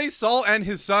you say Saul and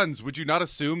his sons, would you not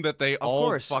assume that they of all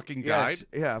course. fucking Yes.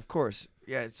 died? Yeah, of course.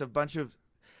 Yeah, it's a bunch of.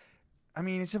 I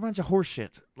mean, it's a bunch of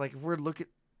horseshit. Like, if we're looking.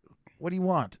 What do you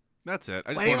want? That's it.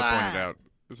 I just What do want to you point it want? out.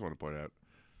 Just want to point out.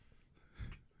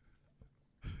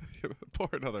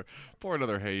 pour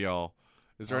another hey y'all.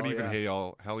 Is there Oh, any even yeah. hey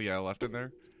y'all hell yeah left in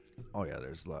there? Oh yeah,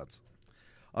 there's lots.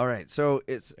 All right, so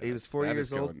he was 40 That years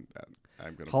is old. going-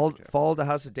 I'm gonna Followed the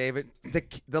house of David.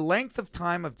 The length of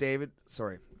time of David.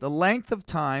 Sorry, the length of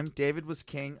time David was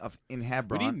king in We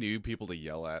Hebron. need new people to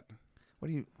yell at. What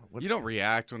do you? What, You don't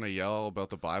react when I yell about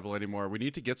the Bible anymore. We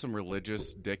need to get some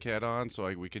religious dickhead on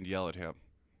so we can yell at him.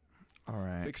 all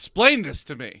right. Explain this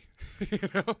to me. You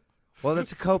know? Well,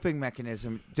 that's a coping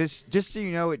mechanism. Just so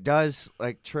you know, it does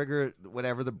like trigger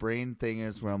whatever the brain thing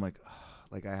is, where I'm like,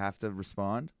 like I have to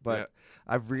respond. But Yeah.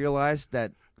 I've realized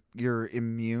that you're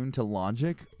immune to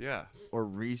logic Yeah. or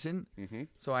reason, Mm-hmm.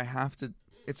 so I have to.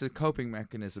 It's a coping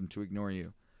mechanism to ignore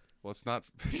you. Well, it's not.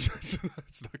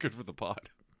 It's not good for the pod.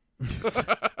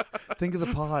 Think of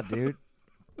the pod, dude.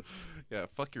 Yeah.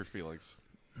 Fuck your feelings,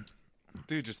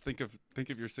 dude. Just think of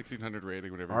your 1600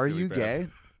 rating whenever. Are you're you feeling bad.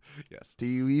 gay? Yes. Do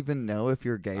you even know if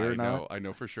you're gay or not? I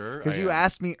know for sure. Because I you am.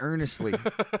 asked me earnestly,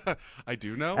 I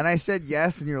do know. and I said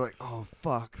yes, and you're like, "Oh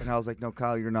fuck," and I was like, "No,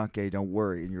 Kyle, you're not gay. Don't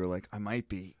worry." And you were like, "I might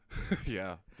be."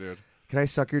 Yeah, dude. Can I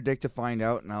suck your dick to find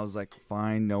out? And I was like,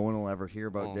 "Fine. No one will ever hear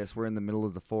about Oh. this. We're in the middle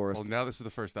of the forest." Well, now this is the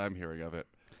first I'm hearing of it.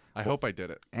 I hope I did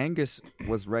it. Angus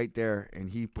was right there, and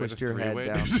he pushed your head three-way?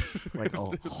 down like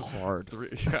hard.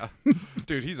 Yeah,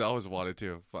 dude. He's always wanted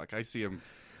to. Fuck. I see him.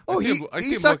 Oh, I see he him, I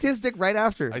see him sucked look- his dick right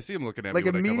after, I see him looking at like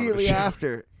me when I come out of the immediately shower.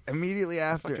 after. Immediately I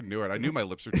after. fucking knew it. I knew my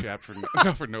lips were chapped for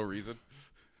for no reason.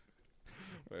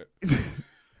 But,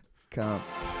 Come,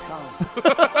 Come.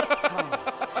 Come.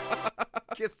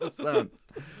 kiss the sun.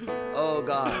 Oh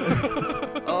God.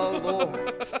 Oh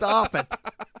Lord. Stop it.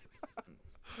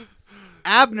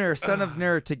 Abner, son of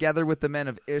Ner, together with the men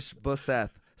of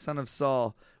Ishbosheth, son of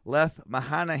Saul, left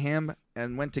Mahanaim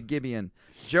and went to Gibeon.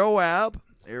 Joab,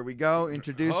 here we go,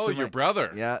 introduced. oh, to your my-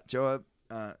 brother. Yeah, Joab.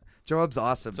 Joab's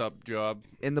awesome. What's up, Joab?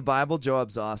 In the Bible,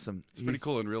 Joab's awesome. He's pretty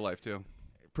cool in real life too.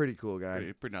 Pretty cool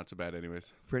guy. Pretty not so bad,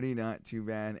 anyways. Pretty not too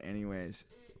bad, anyways.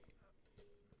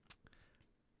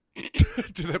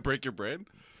 Did that break your brain?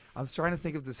 I was trying to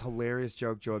think of this hilarious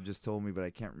joke Joab just told me, but I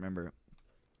can't remember.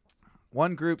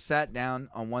 One group sat down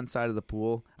on one side of the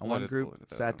pool, and We'll one edit group that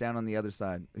sat out. down on the other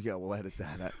side. Yeah, we'll edit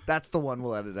that out. That's the one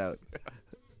we'll edit out.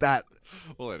 That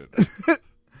We'll edit it.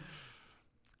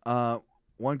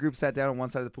 one group sat down on one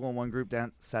side of the pool, and one group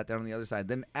sat down on the other side.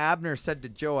 Then Abner said to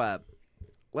Joab,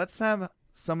 "Let's have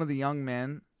some of the young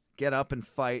men get up and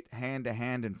fight hand to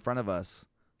hand in front of us."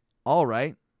 "All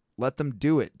right, let them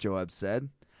do it," Joab said.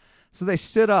 So they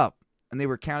stood up, and they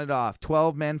were counted off,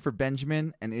 12 men for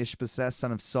Benjamin and Ishbosheth,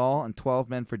 son of Saul, and 12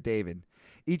 men for David.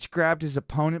 Each grabbed his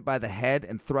opponent by the head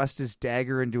and thrust his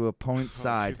dagger into opponent's Oh,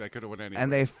 side. dude, that could have went anywhere.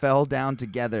 And they fell down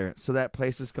together. So that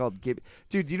place is called Gibeon.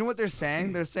 Dude, do you know what they're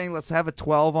saying? They're saying, let's have a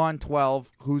 12-on-12.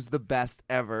 Who's the best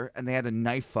ever? And they had a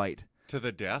knife fight. to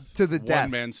the death. To the death.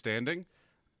 One man standing.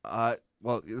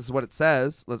 Well, this is what it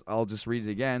says. I'll just read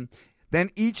it again.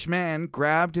 Then each man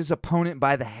grabbed his opponent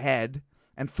by the head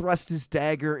and thrust his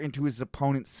dagger into his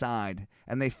opponent's side.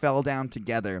 And they fell down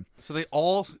together. So they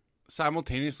all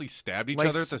simultaneously stabbed each Like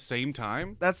other at the same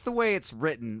time. That's the way it's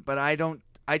written, but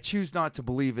I choose not to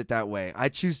believe it that way. I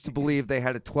choose to believe they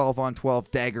had a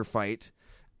 12-on-12 dagger fight.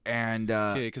 And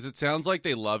Okay, because it sounds like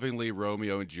they lovingly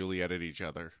Romeo and Juliet at each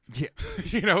other. yeah.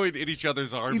 You know, in each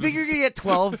other's arms. You think you're and gonna get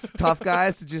 12 tough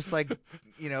guys to just like,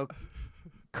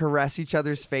 caress each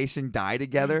other's face and die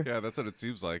together? Yeah, that's what it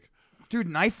seems like. Dude,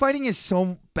 knife fighting is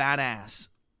so badass.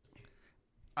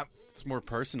 It's more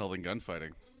personal than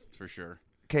gunfighting. That's for sure.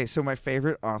 Okay, so my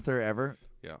favorite author ever,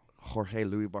 Yeah. Jorge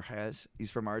Luis Borges.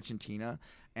 He's from Argentina.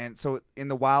 And so in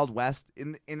the Wild West,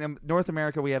 in North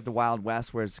America, we have the Wild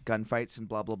West where it's gunfights and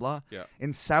blah, blah, blah. Yeah.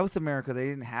 In South America, they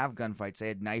didn't have gunfights. They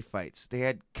had knife fights. They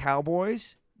had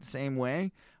cowboys the same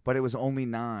way, but it was only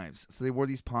knives. So they wore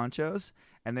these ponchos.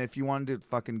 And then if you wanted to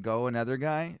fucking go another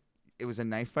guy, it was a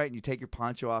knife fight. And you take your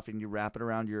poncho off and you wrap it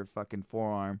around your fucking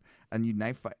forearm and you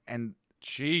knife fight. And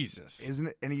Jesus. isn't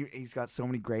it? And he's got so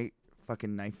many great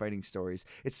fucking knife fighting stories.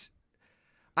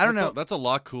 I don't know. That's a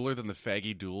lot cooler than the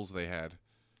faggy duels they had.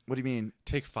 What do you mean?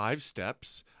 Take 5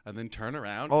 steps and then turn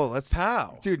around. Oh, let's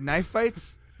pow. Dude, knife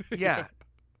fights? Yeah.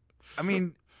 I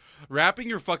mean, Wrapping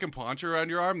your fucking poncho around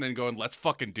your arm, then going, "Let's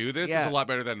fucking do this," Yeah. is a lot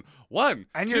better than 1,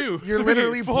 and 2, you're 3,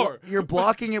 literally 4. you're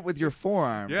blocking it with your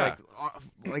forearm. Yeah.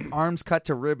 Like arms cut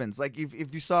to ribbons. Like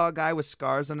if you saw a guy with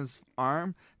scars on his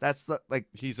arm, that's like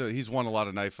He's won a lot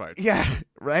of knife fights. yeah,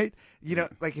 right? You know,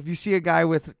 like if you see a guy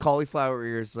with cauliflower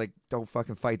ears, like don't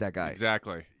fucking fight that guy.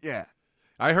 Exactly. Yeah.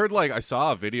 I heard I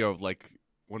saw a video of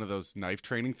one of those knife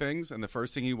training things, and the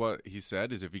first thing he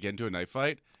said is, if you get into a knife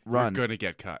fight, Run. you're gonna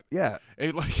get cut. Yeah.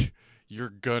 You're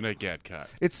gonna get cut.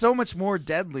 It's so much more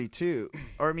deadly too.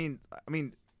 Or I mean,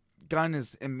 gun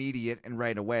is immediate and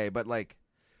right away, but like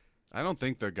I don't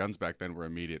think their guns back then were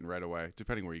immediate and right away,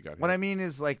 depending where you got hit. what I mean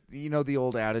is like the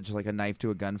old adage, like a knife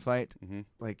to a gunfight. Mhm.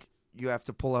 Like you have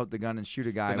to pull out the gun and shoot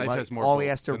a guy. The knife Well, has more. all bullets. he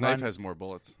has to the run. knife has more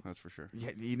bullets. That's for sure.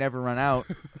 You never run out.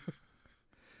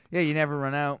 Yeah, you never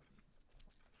run out.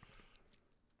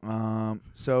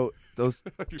 So those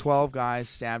 12 guys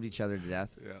stabbed each other to death.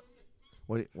 Yeah.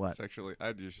 What? Sexually,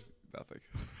 I just nothing.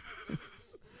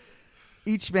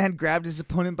 Each man grabbed his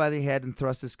opponent by the head and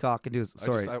thrust his cock into his.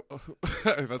 Sorry.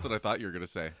 That's what I thought you were gonna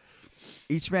say.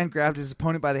 Each man grabbed his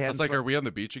opponent by the head. I was like, "Are we on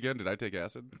the beach again? Did I take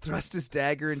acid?" Thrust his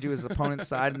dagger into his opponent's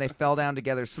side, and they fell down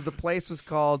together. So the place was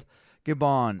called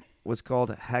Gibon, was called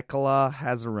Hekla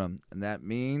Hazarim, and that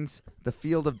means the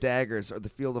field of daggers or the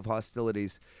field of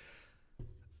hostilities.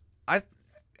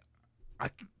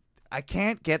 I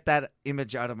can't get that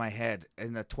image out of my head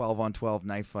in a 12-on-12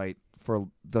 knife fight for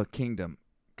the kingdom,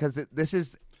 because this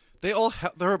is They all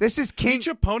this is King each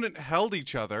opponent held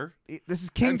each other this is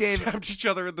King and David, stabbed each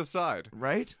other in the side.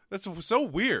 right? That's so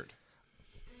weird.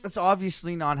 That's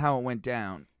obviously not how it went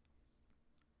down,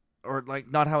 or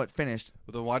like not how it finished.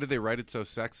 But then why did they write it so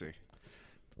sexy?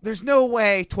 There's no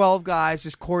way 12 guys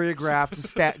just choreographed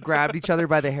to grabbed each other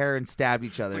by the hair and stabbed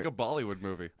each other. It's like a Bollywood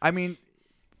movie. I mean,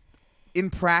 in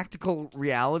practical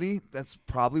reality, that's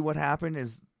probably what happened.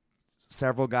 Is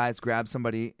several guys grabbed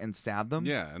somebody and stabbed them.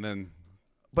 Yeah, and then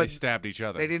But they stabbed each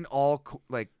other. They didn't all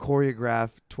choreograph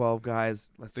 12 guys.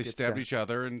 They stabbed each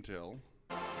other until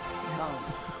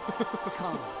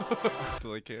Come.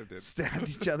 they caved in. stabbed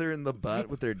each other in the butt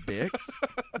with their dicks.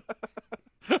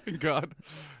 And God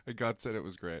said it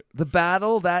was great. The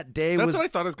battle that day That's was. what I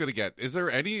thought I was gonna get. Is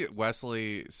there any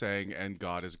Wesley saying "and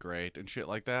God is great" and shit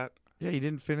like that? Yeah, you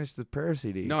didn't finish the prayer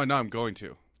CD. No, I'm going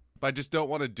to. But I just don't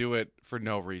want to do it for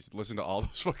no reason. Listen to all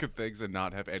those fucking things and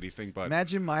not have anything but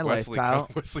Imagine my Wesley, life, Kyle.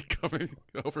 Wesley coming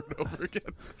over and over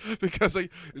again. Because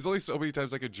there's only so many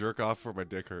times I could jerk off before my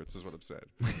dick hurts, is what I'm saying.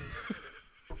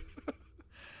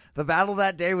 The battle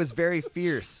that day was very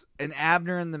fierce, and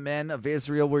Abner and the men of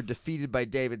Israel were defeated by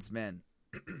David's men.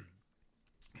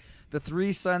 The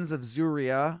 3 sons of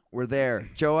Zuriah were there: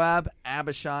 Joab,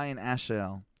 Abishai, and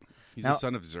Asahel. He's Now- the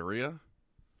son of Zuriah?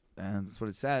 And that's what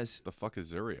it says. The fuck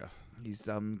is Zuriah? He's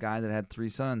some guy that had 3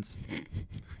 sons.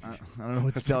 I don't know what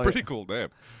to That's tell a pretty you. cool name.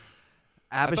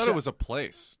 Abishai, I thought it was a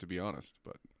place, to be honest,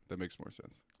 but that makes more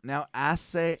sense. Now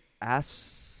Asahel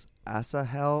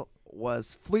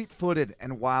was fleet-footed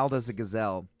and wild as a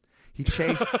gazelle. He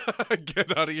chased.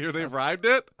 Get out of here. They rhymed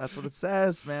it? That's what it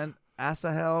says, man.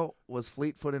 Asahel was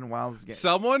fleet-footed and wild as a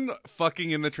gazelle. Someone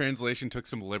fucking in the translation took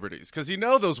some liberties. Because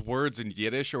those words in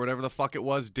Yiddish or whatever the fuck it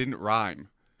was didn't rhyme.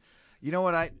 You know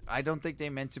what? I don't think they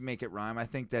meant to make it rhyme. I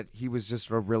think that he was just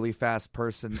a really fast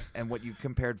person, and what you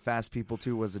compared fast people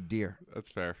to was a deer. That's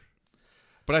fair.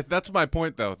 But that's my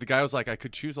point, though. The guy was like, I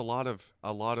could choose a lot of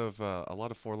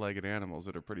 4-legged animals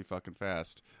that are pretty fucking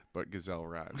fast, but gazelle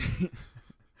rhymes.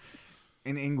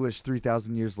 In English,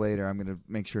 3,000 years later, I'm going to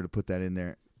make sure to put that in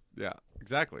there. Yeah,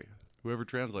 exactly. Whoever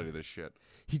translated this shit.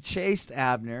 He chased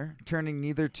Abner, turning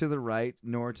neither to the right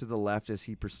nor to the left as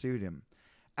he pursued him.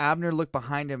 Abner looked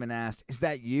behind him and asked, "Is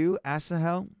that you,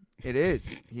 Asahel?" "It is,"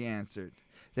 he answered.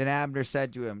 Then Abner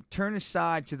said to him, "Turn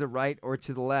aside to the right or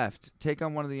to the left. Take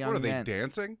on one of the young What are men." they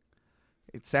dancing?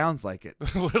 It sounds like it.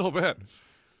 A little bit.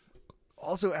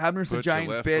 Also, Abner's a Put your giant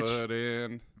left bitch. foot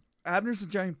in. Abner's a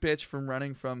giant bitch from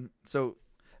running from. So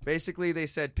basically, they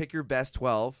said, pick your best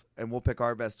 12, and we'll pick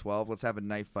our best 12. Let's have a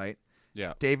knife fight.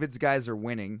 Yeah. David's guys are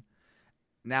winning.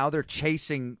 now they're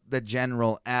chasing the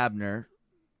general Abner,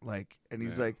 like, and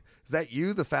he's like, "Is that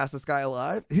you, the fastest guy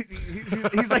alive?"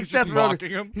 He's like Seth mocking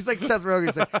Rogen. him. He's like Seth Rogen.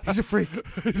 He's like, "He's a freak.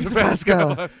 He's the the fastest fastest guy guy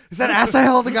alive. alive." Is that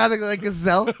Asahel, the guy that like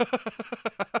gazelle?"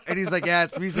 And he's like, "Yeah,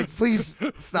 it's me." He's like, "Please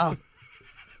stop."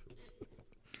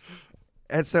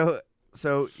 And so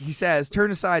he says,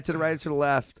 "Turn aside to the right or to the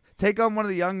left. Take on one of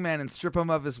the young men and strip him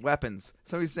of his weapons."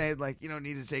 So he's saying, like, you don't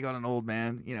need to take on an old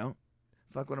man,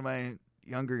 fuck one of my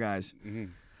younger guys.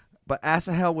 Mhm. But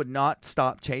Asahel would not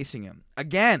stop chasing him.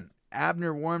 Again,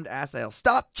 Abner warned Asahel,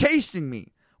 "Stop chasing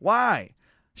me. Why?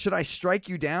 Should I strike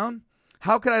you down?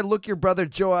 How could I look your brother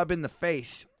Joab in the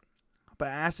face?" But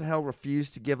Asahel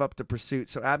refused to give up the pursuit,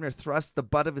 so Abner thrust the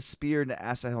butt of his spear into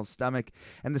Asahel's stomach,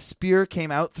 and the spear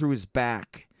came out through his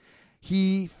back.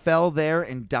 He fell there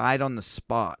and died on the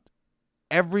spot.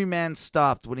 Every man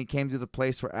stopped when he came to the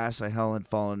place where Asahel had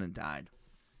fallen and died.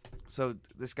 So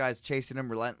this guy's chasing him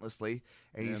relentlessly,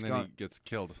 and he's then going. he gets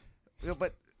killed.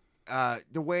 But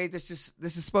the way this is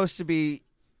supposed to be,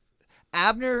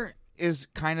 Abner is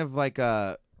kind of like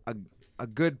a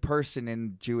good person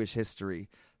in Jewish history.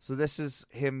 So this is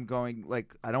him going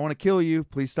like, "I don't want to kill you.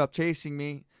 Please stop chasing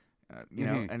me."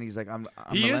 And he's like, I'm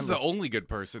He is the relentless." only good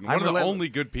person. I'm One of the relentless. only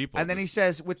good people. And then he This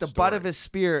says, with the butt of story. his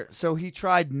spear. So he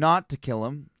tried not to kill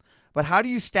him. But how do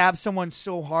you stab someone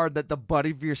so hard that the butt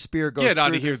of your spear goes "Get out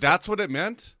through of here." their- That's what it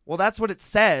meant. Well, that's what it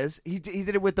says. He did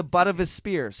it with the butt of his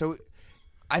spear. So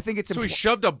I think it's So he impl-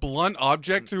 shoved a blunt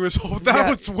object through his whole. That Yeah.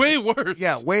 was way worse.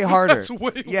 Yeah, way harder. That's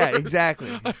way Yeah, worse.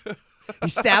 exactly. He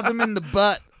stabbed him in the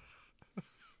butt.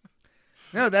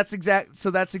 No, that's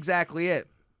exactly it.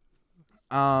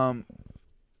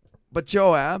 But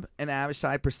Joab and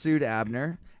Abishai pursued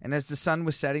Abner, and as the sun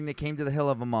was setting, they came to the hill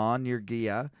of Ammon near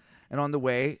Giah, and on the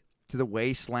way to the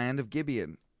wasteland of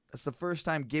Gibeon. That's the first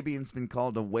time Gibeon's been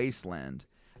called a wasteland.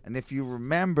 And if you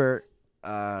remember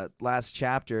last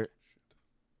chapter,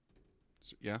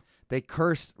 Yeah. they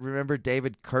cursed. Remember,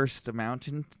 David cursed the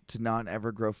mountain to not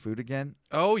ever grow food again.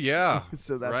 Oh yeah.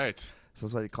 So that's right. So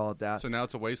that's why they call it that. So now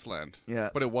it's a wasteland. Yeah,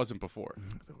 But it wasn't before.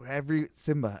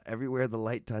 everywhere the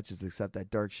light touches, except that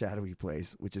dark, shadowy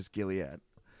place, which is Gilead.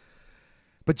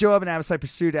 But Joab and Abishai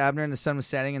pursued Abner, and the sun was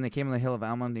setting, and they came on the hill of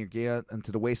Ammon near Giah and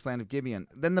to the wasteland of Gibeon.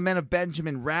 Then the men of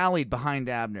Benjamin rallied behind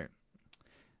Abner.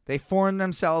 They formed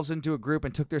themselves into a group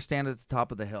and took their stand at the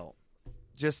top of the hill.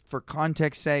 Just for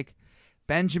context sake,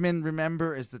 Benjamin,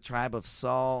 remember, is the tribe of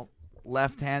Saul,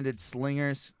 left-handed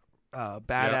slingers,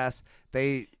 badass.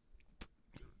 They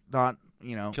not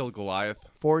Killed Goliath.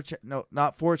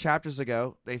 not 4 chapters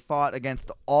ago, they fought against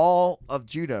all of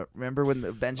Judah. Remember when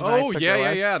the Benjamites? Oh took yeah, their yeah,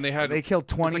 lives? yeah. And they had They killed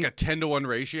It's 20. like a 10-to-1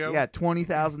 ratio. Yeah,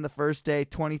 20,000 the first day,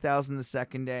 20,000 the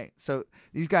second day. So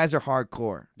these guys are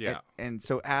hardcore. Yeah. And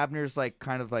so Abner's like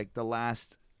kind of like the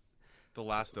last The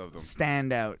last of them.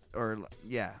 standout, or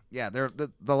they're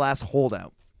the last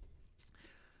holdout.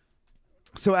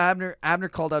 So Abner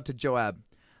called out to Joab,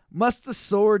 "Must the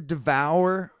sword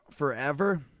devour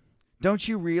forever? Don't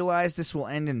you realize this will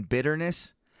end in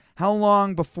bitterness? How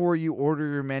long before you order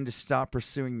your men to stop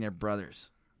pursuing their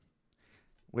brothers?"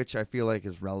 Which I feel like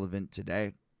is relevant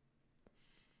today,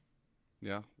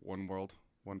 Yeah. One world.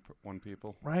 One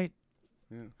people. right?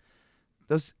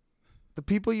 Yeah. The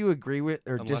people you agree with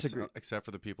or Unless, disagree, except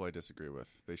for the people I disagree with.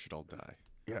 They should all die.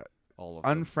 Yeah. All of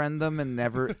them. unfriend them and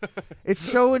never. It's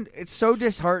so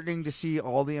disheartening to see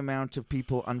all the amount of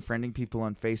people unfriending people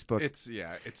on Facebook.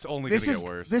 It's only This gonna is get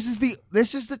worse.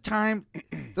 this is the time.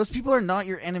 Those people are not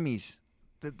your enemies.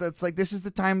 That's like, this is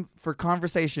the time for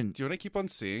conversation. Do you want to keep on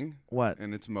seeing? What?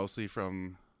 And it's mostly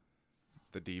from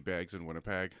the D-bags in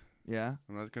Winnipeg. Yeah.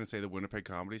 I'm not going to say the Winnipeg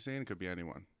comedy scene. It could be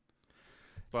anyone.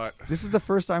 But This is the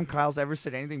first time Kyle's ever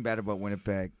said anything bad about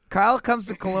Winnipeg. Kyle comes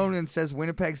to Kelowna and says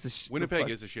Winnipeg's the Winnipeg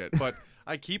is a shit. But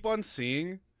I keep on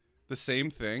seeing the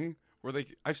same thing where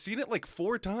I've seen it like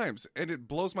 4 times, and it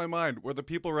blows my mind where the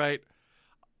people write,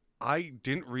 "I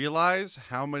didn't realize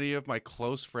how many of my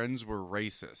close friends were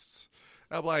racists."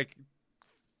 I'm like,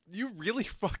 you really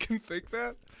fucking think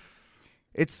that?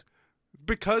 It's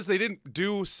Because they didn't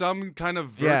do some kind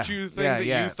of Yeah, virtue thing yeah, that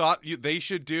yeah. you thought they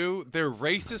should do. They're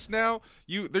racist now.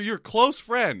 They're your close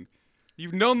friend.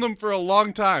 You've known them for a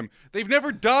long time. They've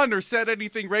never done or said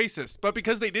anything racist, but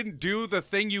because they didn't do the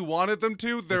thing you wanted them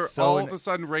to, they're It's so all of a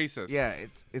sudden racist. yeah.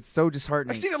 It's so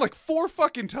disheartening. I've seen it like 4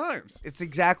 fucking times. It's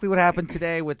exactly what happened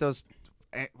today with those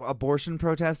abortion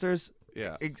protesters.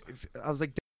 Yeah. I was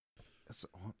like,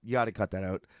 you got to cut that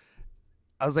out.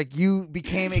 I was like, you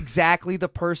became exactly the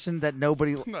person that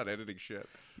nobody. I'm not editing shit.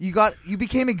 You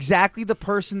became exactly the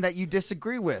person that you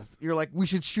disagree with. You're like, we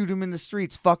should shoot them in the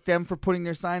streets. Fuck them for putting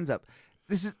their signs up.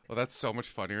 this is Well, that's so much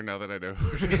funnier now that I know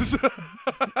who it is.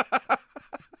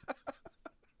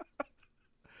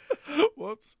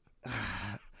 Whoops.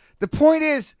 the point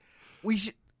is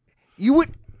you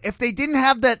would if they didn't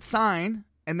have that sign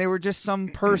and they were just some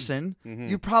person,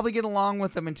 you'd probably get along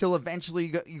with them until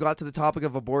eventually you got to the topic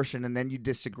of abortion and then you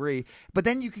disagree. But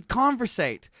then you could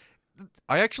conversate.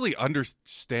 I actually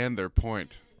understand their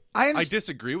point. I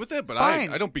disagree with it, but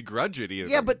I don't begrudge it either.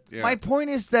 Yeah, but my point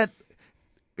is that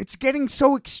it's getting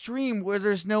so extreme where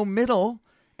there's no middle,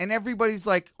 and everybody's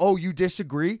like, "Oh, you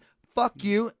disagree? Fuck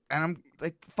you," and I'm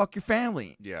like, "Fuck your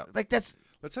family." Yeah, like that's.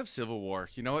 Let's have civil war.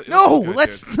 You know what? No, Good,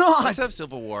 let's dude. not. Let's have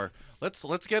civil war.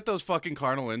 Let's get those fucking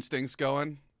carnal instincts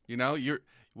going. You know,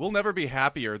 we'll never be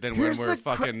happier than Here's when we're the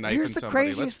fucking knifing here's the somebody.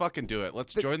 craziest- Let's fucking do it.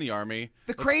 Let's join the army.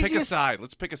 The Let's pick a craziest- side.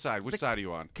 Let's pick a side. Which side are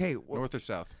you on? Okay, North or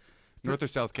south? North or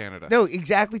South Canada? No,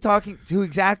 exactly. Talking to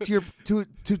your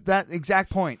to that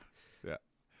exact point. Yeah.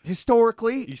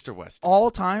 Historically, East or west? all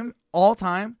time,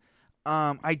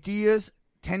 ideas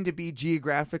tend to be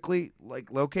geographically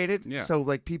like located. Yeah. So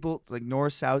like people like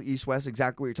north, south, east, west,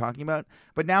 exactly what you're talking about.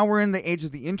 But now we're in the age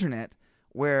of the internet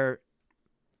where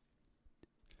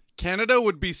Canada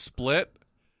would be split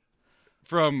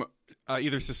from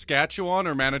either Saskatchewan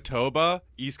or Manitoba,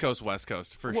 East Coast, West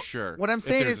Coast, for sure. what I'm if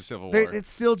saying there's is a civil there- war. it's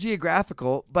still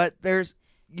geographical, but there's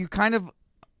you kind of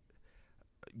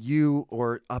you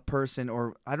or a person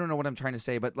or I don't know what I'm trying to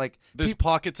say, but like There's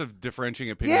pockets of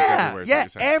differentiating opinions yeah, everywhere. is what yeah, you're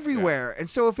saying. everywhere. And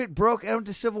so if it broke out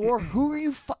into civil war, who are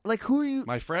you? Who are you?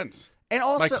 My friends, And my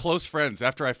also, close friends,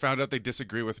 after I found out they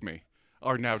disagree with me,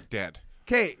 are now dead.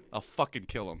 okay. I'll fucking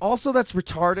kill them. Also, that's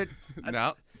retarded.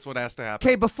 No, that's what has to happen.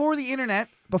 Okay, before the internet,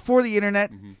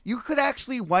 you could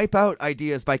actually wipe out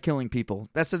ideas by killing people.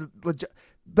 That's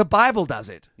the Bible does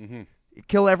it. Mm-hmm.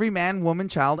 Kill every man, woman,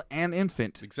 child, and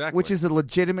infant. Exactly. Which is a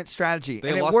legitimate strategy. They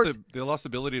and it lost worked. they lost the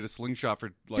ability to slingshot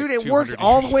for like Dude, it 200 worked years.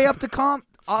 all the way up to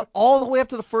all the way up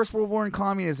to the First World War in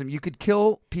communism. You could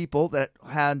kill people that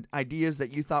had ideas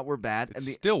that you thought were bad, It and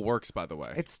still works, by the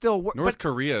way. it still works. North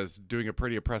Korea is doing a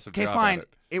pretty oppressive Okay, job fine. at it.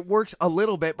 It works a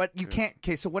little bit, but you can't.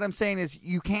 Okay, so what I'm saying is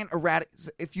you can't eradicate.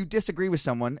 If you disagree with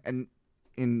someone and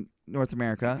in North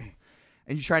America,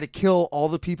 and you try to kill all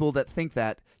the people that think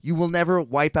that, you will never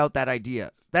wipe out that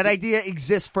idea. That idea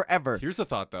exists forever. Here's the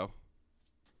thought, though.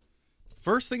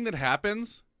 First thing that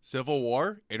happens, civil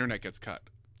war, internet gets cut.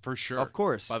 For sure. Of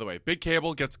course. By the way, big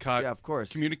cable gets cut. Yeah, of course.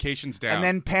 Communications down. And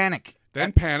then panic.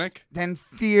 Then panic. Then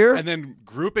fear. And then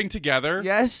grouping together.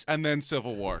 Yes. And then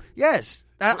civil war. Yes.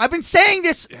 I've been saying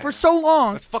this for so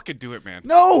long. Let's fucking do it, man.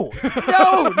 No.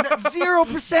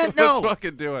 0%. No. Let's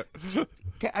fucking do it.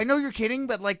 Okay, I know you're kidding,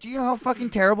 but like, do you know how fucking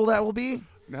terrible that will be?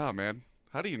 No, man.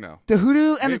 How do you know? The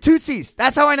Hutu and the Tutsis.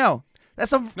 That's how I know. That's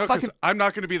some No, fucking. because I'm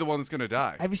not going to be the one that's going to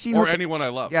die. Have you seen or Hotel- anyone I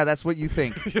love? Yeah, that's what you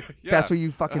think. Yeah. That's what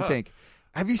you fucking think.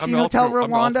 Have you seen the Hotel ultimate-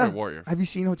 I'm the Rwanda? ultimate warrior. Have you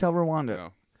seen Hotel Rwanda?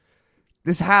 No.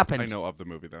 This happened I know of the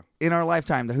movie, though. in our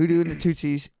lifetime. The Hutu and the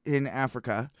Tutsis in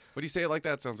Africa. When you say it like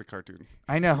that, it sounds like a cartoon.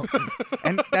 I know,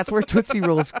 and that's where Tootsie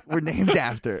Rolls were named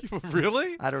after.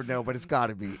 Really? I don't know, but it's got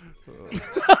to be.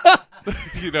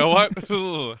 You know what?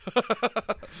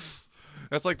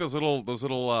 That's like those little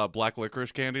black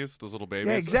licorice candies, those little babies.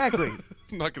 Yeah, exactly.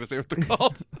 I'm not going to say what they're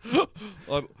called.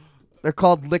 They're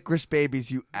called licorice babies,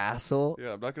 you asshole.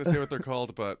 Yeah, I'm not going to say what they're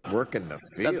called, but Work in the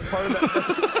field. That's part of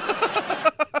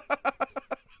the.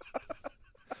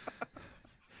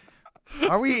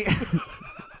 Are we?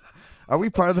 Are we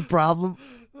part of the problem?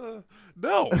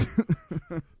 no,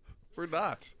 we're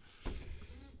not.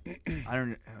 I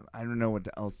don't know what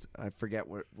else. I forget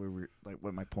what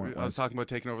my point I was was. talking about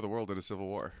taking over the world in a civil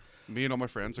war. Me and all my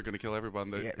friends are going to kill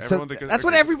everyone. Yeah, so everyone that's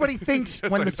what everybody thinks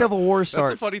Yes, when I the know. Civil War starts.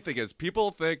 That's the funny thing is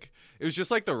people think it was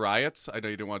just like the riots. I know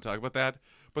you didn't want to talk about that,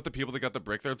 but the people that got the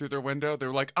brick thrown through their window,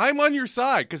 they're like, "I'm on your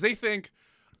side," because they think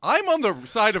I'm on the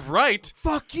side of right.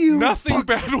 Fuck you. Nothing Fuck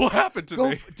bad will happen to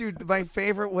me. Dude, my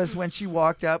favorite was when she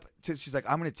walked up to, she's like,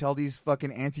 I'm going to tell these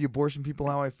fucking anti-abortion people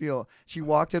how I feel. She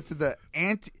walked up to the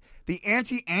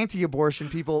anti-abortion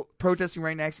people protesting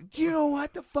right next. You know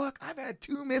what the fuck? I've had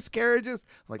 2 miscarriages.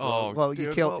 I'm like, well,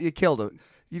 dude, you killed him.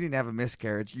 You didn't have a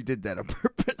miscarriage. You did that on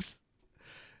purpose.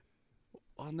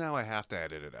 Well, now I have to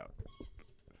edit it out.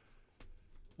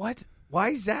 What? Why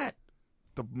is that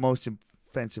the most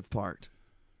offensive part?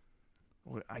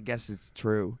 Well, I guess it's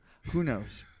true. Who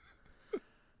knows?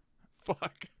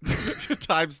 Fuck.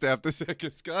 Timestamp this.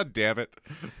 God damn it.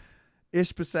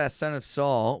 Ishbosheth, son of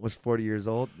Saul, was 40 years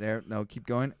old. There, no, keep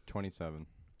going. 27.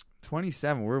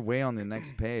 27. We're way on the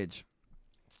next page.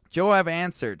 Joab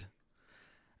answered.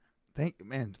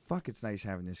 Man, fuck, it's nice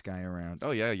having this guy around.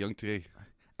 Oh yeah, young T.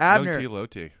 Abner, Young T, low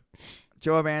T.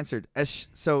 Joab answered.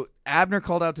 So Abner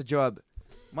called out to Joab,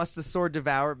 "Must the sword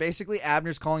devour?" Basically,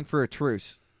 Abner's calling for a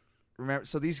truce. Remember,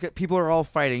 so these people are all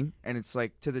fighting, and it's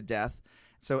like to the death.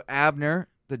 So Abner,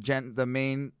 the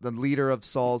leader of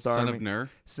Saul's Son army, of Ner.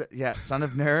 son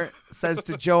of Ner, says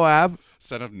to Joab,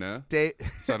 Son of Ner. son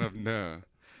Son of Ner.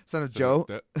 of Joe,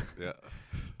 Yeah.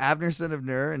 Abner, son of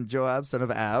Ner, and Joab, son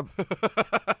of Ab.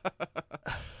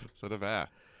 Son of Ah.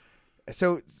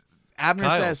 So Abner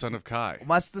Kyle, says, son of Kai.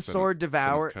 "Must the Son of- sword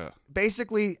devour?" son of Ka.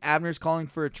 Basically, Abner's calling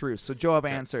for a truce. So Joab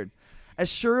answered, "As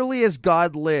surely as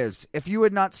God lives, if you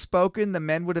had not spoken, the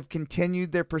men would have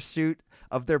continued their pursuit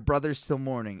of their brothers till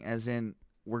morning." As in,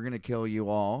 we're going to kill you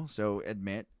all, so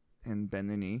admit and bend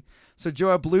the knee. So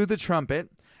Joab blew the trumpet,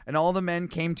 and all the men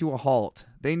came to a halt.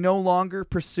 They no longer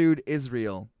pursued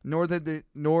Israel, nor did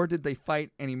they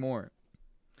fight anymore.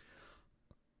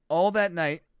 All that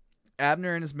night,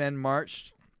 Abner and his men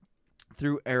marched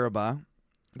through Arabah.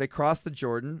 They crossed the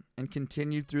Jordan and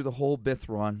continued through the whole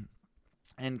Bithron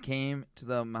and came to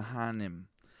the Mahanaim.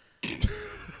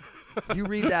 You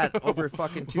read that over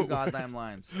fucking 2 goddamn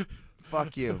lines.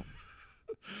 Fuck you.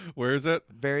 Where is it?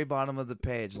 Very bottom of the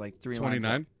page, like 3 lines.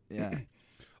 29? Yeah.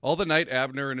 All the night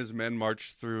Abner and his men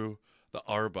marched through the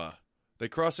Arba. They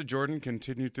crossed the Jordan,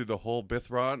 continued through the whole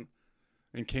Bithron,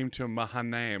 and came to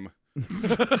Mahanaim.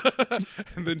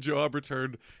 And then Joab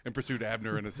returned and pursued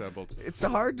Abner and assembled. It's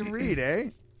hard to read,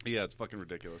 eh? Yeah, it's fucking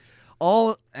ridiculous.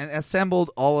 And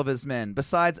assembled all of his men.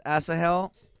 Besides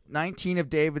Asahel, 19 of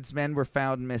David's men were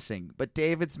found missing. But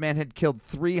David's men had killed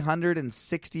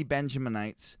 360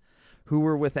 Benjaminites who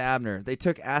were with Abner. They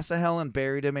took Asahel and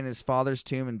buried him in his father's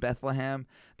tomb in Bethlehem.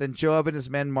 Then Joab and his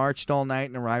men marched all night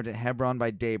and arrived at Hebron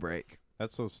by daybreak.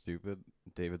 That's so stupid.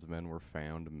 David's men were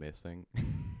found missing.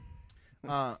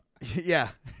 Yeah.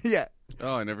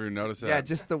 Oh, I never even noticed that. Yeah,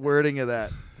 just the wording of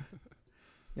that.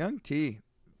 Young T.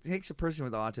 It takes a person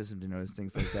with autism to notice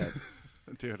things like that.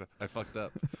 Dude, I fucked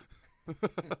up.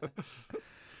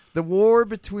 The war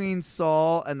between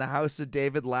Saul and the house of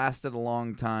David lasted a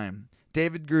long time.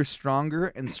 David grew stronger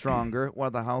and stronger,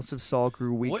 while the house of Saul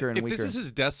grew weaker and if weaker. this is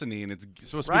his destiny and it's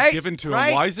supposed to Right, be given to him,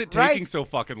 right, why is it right. taking so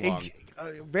fucking long?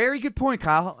 Very good point,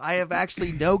 Kyle. I have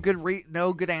actually no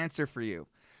good answer for you.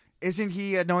 Isn't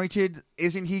he anointed?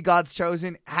 Isn't he God's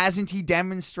chosen? Hasn't he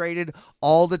demonstrated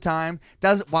all the time?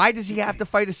 Why does he have to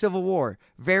fight a civil war?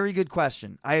 Very good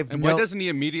question. And why doesn't he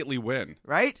immediately win?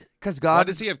 Right? Because God. Why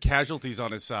does he have casualties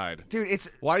on his side? Dude,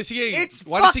 why is he? It's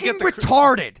why does he fucking get the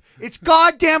retarded. It's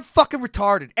goddamn fucking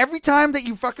retarded. Every time that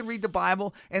you fucking read the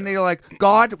Bible and they're like,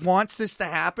 God wants this to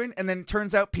happen, and then it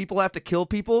turns out people have to kill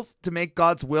people to make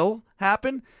God's will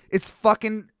happen, it's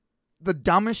fucking the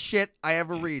dumbest shit I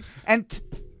ever read. And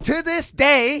to this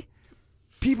day,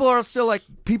 people are still like,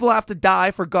 people have to die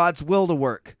for God's will to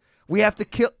work. We have to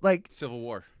kill, like, Civil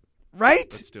War? right?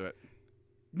 Let's do it.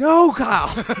 No,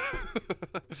 Kyle.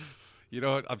 You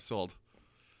know what? I'm sold.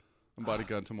 I'm buying a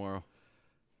gun tomorrow.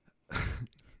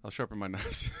 I'll sharpen my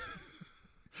knives.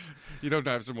 You know,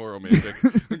 knives are more romantic.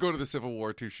 Then go to the Civil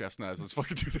War, 2 chef's knives. Let's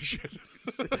fucking do this shit.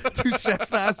 2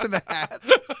 chef's knives in a hat.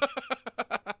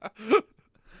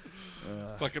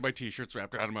 Fucking my t-shirts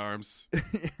wrapped around my arms.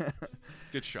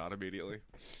 Get shot immediately.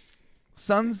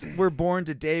 Sons were born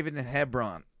to David in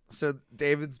Hebron. So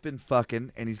David's been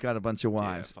fucking, and he's got a bunch of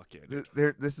wives. Yeah, fuck yeah,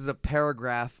 dude. This is a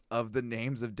paragraph of the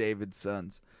names of David's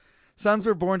sons. Sons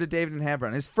were born to David in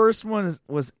Hebron. His first one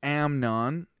was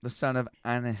Amnon, the son of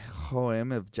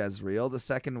Anahoim of Jezreel. The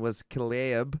second was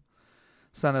Kileab,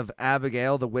 son of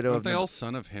Abigail, the widow Aren't of... they all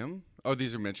son of him? Oh,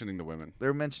 these are mentioning the women.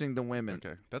 They're mentioning the women.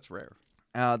 Okay, that's rare.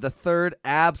 The third,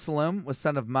 Absalom, was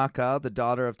son of Maacah, the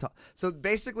daughter of... So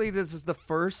basically, this is the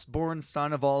firstborn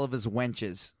son of all of his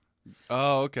wenches.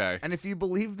 Oh, okay. And if you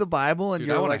believe the Bible and Dude,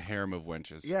 you're I want like... a harem of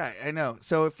wenches. Yeah, I know.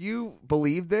 So if you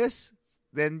believe this,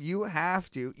 then you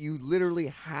literally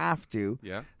have to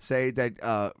Yeah? say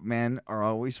that men are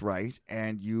always right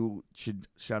and you should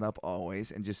shut up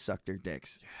always and just suck their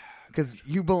dicks. Because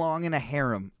you belong in a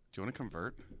harem. Do you want to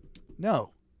convert?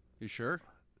 No. You sure?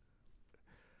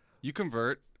 You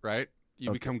convert, right?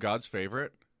 You Okay. become God's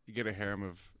favorite. You get a harem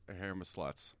of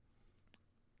sluts.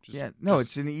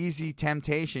 It's an easy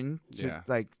temptation to Yeah.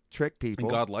 like trick people.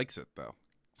 And God likes it though.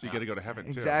 So you get to go to heaven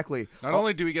too. Exactly. Not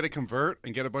only do we get to convert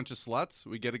and get a bunch of sluts,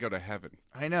 we get to go to heaven.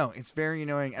 I know, it's very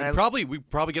annoying. And We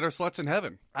probably get our sluts in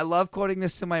heaven. I love quoting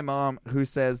this to my mom, who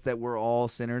says that we're all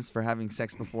sinners for having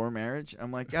sex before marriage.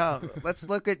 I'm like, yeah, let's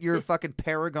look at your fucking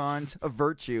paragons of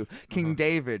virtue. King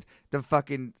David, the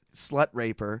fucking slut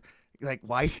raper, like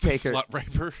wife taker. Slut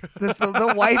raper.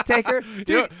 The wife taker. Dude.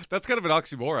 You know, that's kind of an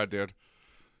oxymoron, dude.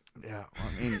 Yeah,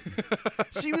 I mean,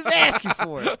 she was asking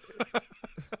for it.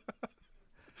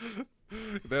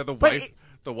 They're the But wife,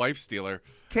 the wife stealer.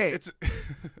 Okay, It's.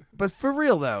 but for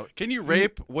real though, Can you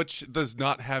rape which does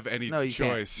not have any no, you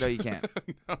choice? can't. No, you can't.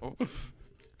 No.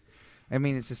 I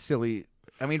mean, it's a silly.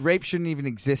 I mean, rape shouldn't even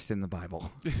exist in the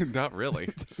Bible. Not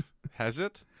really. Has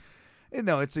it?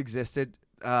 No, it's existed.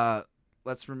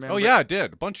 Let's remember. Oh yeah, it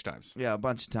did a bunch of times. Yeah, a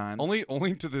bunch of times.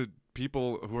 Only to the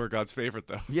people who are God's favorite,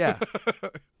 though. Yeah.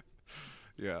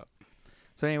 Yeah.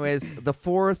 So, anyways, the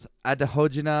fourth,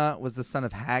 Adahojana, was the son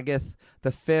of Haggith.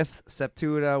 The fifth,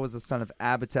 Septuda, was the son of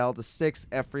Abital. The sixth,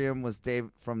 Ephraim, was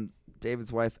from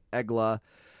David's wife, Eglah.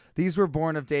 These were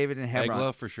born of David in Hebron.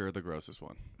 Eglah for sure, the grossest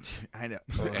one. I know.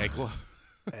 Eglah.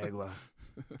 Eglah.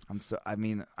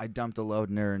 I dumped a load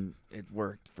in her and it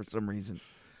worked for some reason.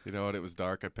 You know what? It was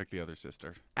dark. I picked the other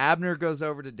sister. Abner goes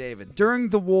over to David. During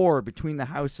the war between the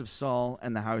house of Saul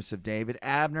and the house of David,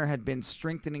 Abner had been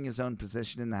strengthening his own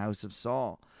position in the house of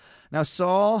Saul. Now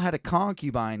Saul had a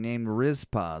concubine named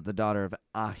Rizpah, the daughter of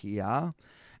Ahiah,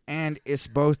 and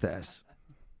Ishbosheth.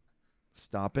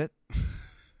 Stop it.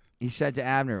 He said to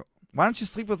Abner, "Why don't you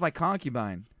sleep with my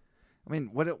concubine?" I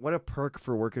mean, what a perk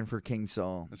for working for King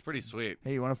Saul. That's pretty sweet.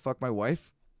 Hey, you want to fuck my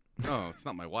wife? No, it's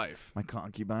not my wife. My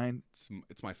concubine?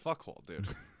 It's my fuckhole, dude.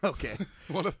 Okay.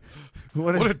 What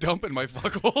a dump in my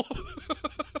fuckhole.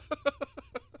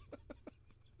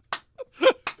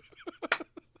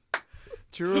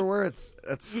 Truer words.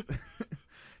 That's. You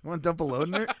want to dump a load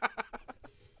in her?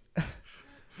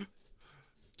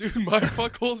 Dude, my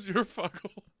fuckhole's your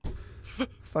fuckhole.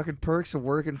 Fucking perks of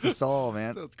working for Saul,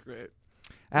 man. Sounds great.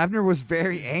 Abner was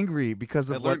very angry because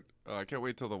of I can't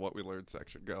wait till the what we learned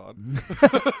section. Go on.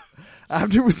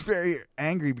 Abner was very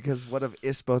angry because what of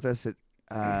Ishbosheth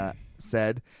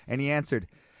said, and he answered,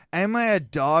 "Am I a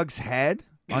dog's head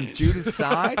on Judah's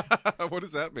side?" What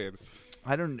does that mean?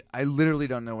 I literally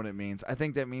don't know what it means. I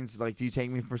think that means like, do you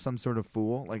take me for some sort of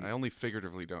fool? Like, I only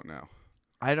figuratively don't know.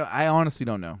 I honestly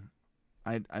don't know.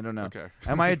 I don't know. Okay.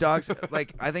 Am I a dog's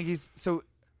like? I think he's so.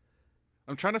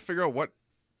 I'm trying to figure out what.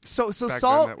 So back then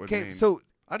Saul. that would Okay, mean. so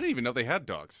I didn't even know they had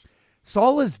dogs.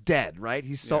 Saul is dead, right?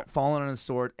 He's Yeah. fallen on his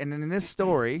sword. And in this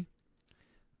story,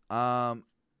 Saul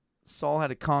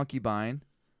had a concubine.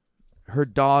 Her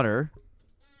daughter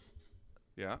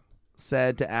Yeah.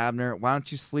 said to Abner, "Why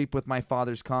don't you sleep with my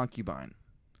father's concubine?"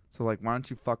 So, like, why don't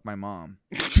you fuck my mom?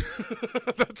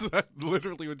 That's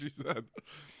literally what you said.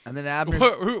 And then Abner,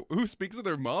 Who speaks of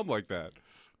their mom like that?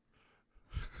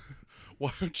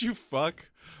 Why don't you fuck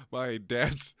my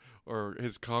dad's or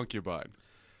his concubine?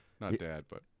 Not dad,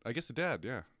 but I guess the dad.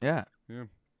 Yeah. yeah, Yeah.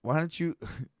 why don't you?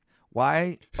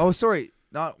 Why? Oh, sorry,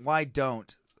 not why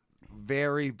don't.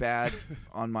 Very bad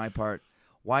on my part.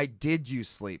 Why did you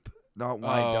sleep? Not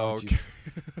why don't you?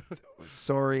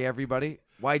 Sorry, everybody.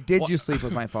 Why did you sleep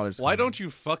with my father's? Why concubine? don't you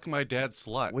fuck my dad's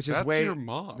slut? Which is That's way your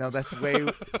mom. No, that's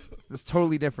way. That's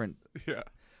totally different. Yeah.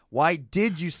 Why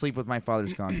did you sleep with my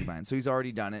father's concubine? So he's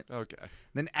already done it. Okay.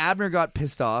 Then Abner got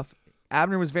pissed off.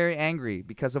 Abner was very angry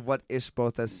because of what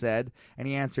Ishbosheth said, and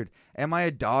he answered, "Am I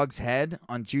a dog's head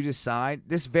on Judah's side?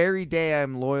 This very day I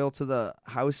am loyal to the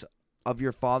house of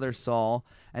your father Saul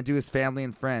and to his family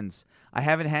and friends. I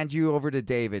haven't handed you over to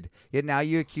David, yet now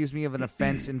you accuse me of an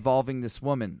offense involving this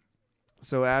woman."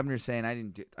 So Abner's saying, I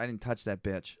didn't touch that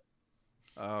bitch.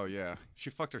 Oh yeah, she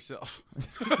fucked herself.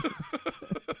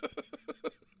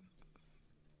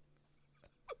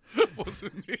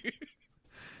 Wasn't me.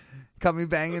 Cut me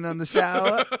banging on the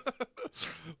shower.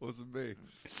 Wasn't me.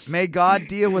 May God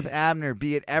deal with Abner,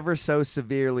 be it ever so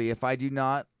severely, if I do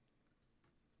not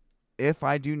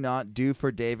do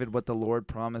for David what the Lord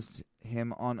promised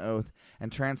him on oath,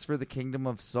 and transfer the kingdom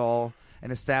of Saul,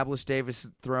 and establish David's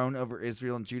throne over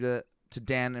Israel and Judah to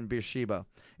Dan and Beersheba.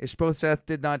 Ishbosheth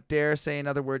did not dare say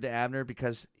another word to Abner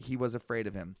because he was afraid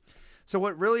of him. So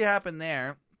what really happened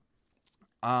there,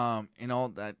 in all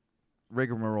that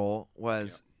rigmarole,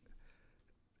 was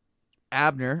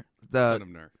Abner,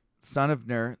 the son of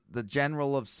Ner, the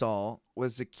general of Saul,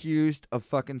 was accused of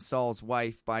fucking Saul's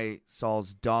wife by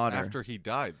Saul's daughter. After he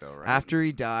died, though, right? After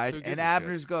he died. Who gives And a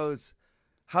Abner shit? goes,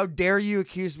 "How dare you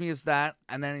accuse me of that?"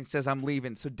 And then he says, "I'm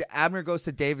leaving." So Abner goes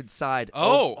to David's side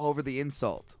over the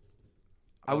insult.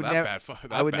 I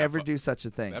would never do such a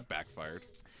thing. That backfired.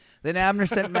 Then Abner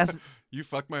sent message. You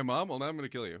fuck my mom? Well, now I'm going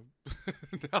to kill you.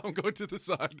 Now I'm going to the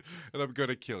side, and I'm going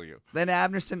to kill you. Then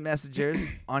Abner sent messengers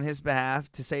on his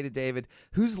behalf to say to David,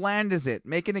 "Whose land is it?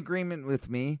 Make an agreement with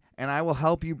me, and I will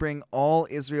help you bring all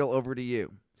Israel over to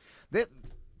you."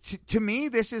 To me,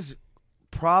 this is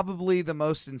probably the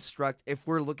most if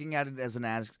we're looking at it as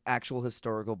an actual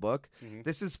historical book,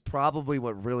 this is probably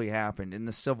what really happened in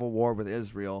the civil war with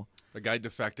Israel. A guy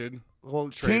defected. Well,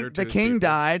 Traitor to the his king people.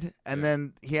 died, and Yeah.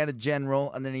 then he had a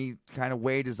general, and then he kind of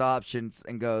weighed his options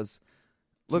and goes,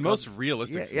 It's the most I'll-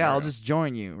 realistic. yeah, I'll scenario. just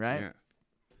join you, right? Yeah.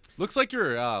 Looks like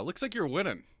you're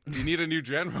winning. Do you need a new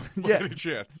general? By Yeah. any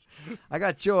chance? I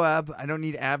got Joab. I don't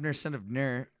need Abner, son of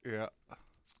Ner. Yeah.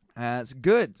 It's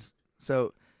good.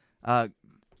 So,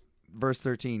 verse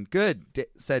 13. Good,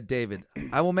 said David.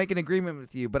 I will make an agreement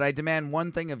with you, but I demand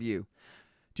one thing of you.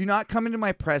 Do not come into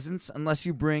my presence unless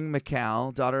you bring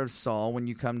Michal, daughter of Saul, when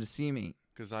you come to see me.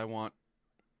 Because I want.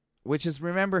 Which is,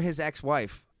 remember, his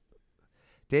ex-wife.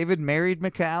 David married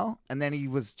Michal, and then he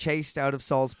was chased out of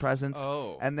Saul's presence.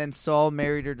 Oh. And then Saul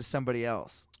married her to somebody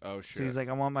else. Oh shit. So he's like,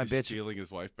 I want my He's bitch. stealing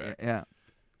his wife back. Yeah.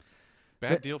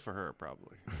 Bad deal for her,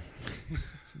 probably.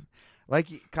 Like,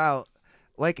 Kyle,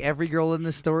 like every girl in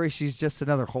this story, she's just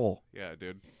another hole. Yeah,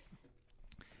 dude.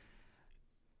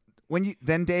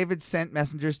 Then David sent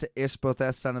messengers to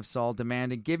Ishbosheth, son of Saul,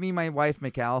 demanding, "Give me my wife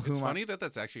Michal." It's funny that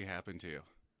that's actually happened to you.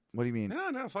 What do you mean?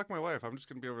 No, fuck my wife. I'm just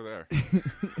gonna be over there.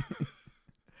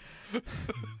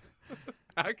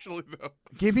 Actually, though.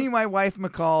 Give me my wife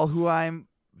Michal, who I'm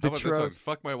How about this one? betrothed.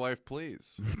 Fuck my wife,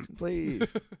 please. Please,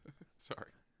 Sorry.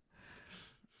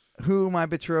 whom I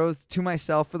betrothed to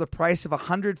myself for the price of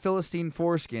 100 Philistine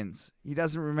foreskins. He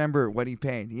doesn't remember what he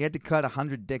paid. He had to cut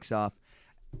 100 dicks off,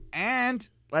 and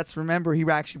let's remember he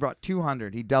actually brought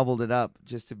 200. He doubled it up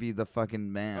just to be the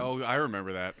fucking man. Oh, I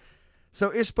remember that.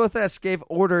 So Ishbosheth gave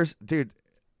orders. Dude,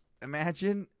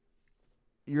 imagine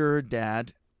your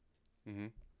dad Mm-hmm.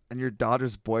 and your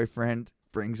daughter's boyfriend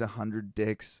brings 100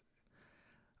 dicks.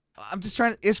 I'm just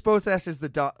trying to. Ishbosheth is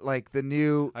the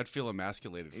new, I'd feel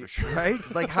emasculated for sure. right?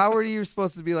 Like, how are you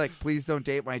supposed to be like, please don't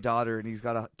date my daughter, and he's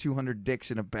got 200 dicks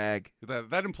in a bag?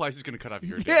 That implies he's gonna cut off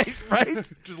your Yeah, dick.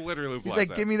 right? Just literally He's implies like,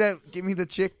 that. give me the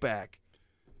chick back.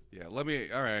 Yeah, all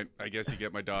right, I guess you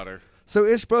get my daughter. So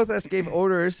Ishbosheth gave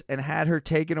orders and had her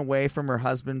taken away from her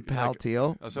husband He's like,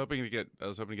 Paltiel. I was hoping to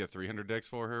get 300 dicks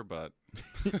for her, but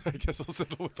I guess I'll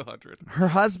settle with 100. Her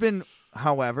husband,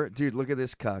 however, dude, look at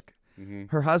this cuck. Mm-hmm.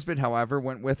 Her husband, however,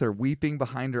 went with her, weeping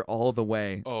behind her all the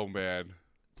way. Oh man.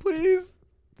 Please.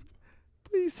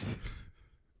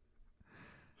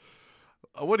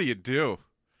 What do?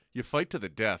 You fight to the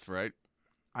death, right?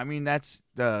 I mean, that's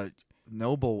the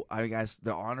noble, I guess,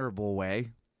 the honorable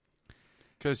way.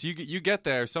 Because you get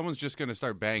there, someone's just gonna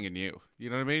start banging you. You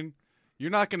know what I mean?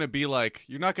 You're not gonna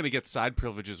get side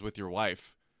privileges with your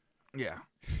wife. Yeah.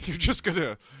 You're just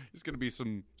gonna be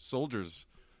some soldiers.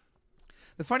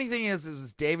 The funny thing is, it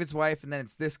was David's wife, and then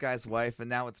it's this guy's wife, and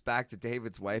now it's back to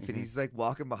David's wife, and he's like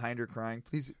walking behind her crying,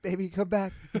 "Please, baby, come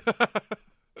back. Baby,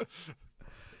 come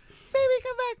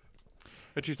back."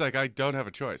 And she's like, I don't have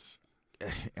a choice.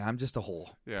 I'm just a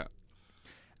hole. Yeah.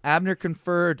 Abner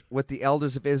conferred with the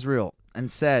elders of Israel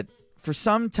and said, "For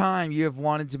some time you have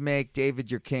wanted to make David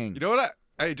your king." You know what?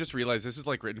 I just realized this is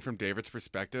like written from David's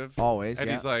perspective. Always, And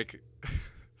yeah. he's like,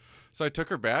 so I took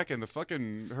her back, and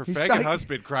her He's faggot like-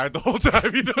 husband cried the whole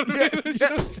time. You know what I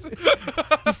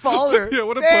mean? He followed her. Yeah,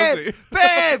 what a babe,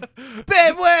 pussy.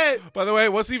 Babe, wait. By the way,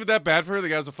 it wasn't even that bad for her. The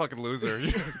guy's a fucking loser.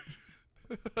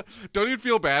 Don't even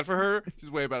feel bad for her. She's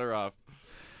way better off.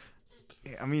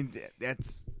 I mean,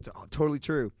 that's totally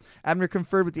true. Abner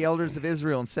conferred with the elders of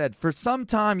Israel and said, "For some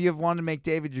time you have wanted to make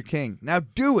David your king. Now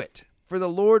do it. For the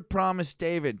Lord promised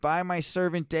David, by my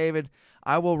servant David,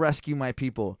 I will rescue my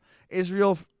people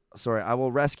I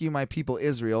will rescue my people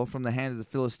Israel from the hand of the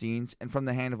Philistines and from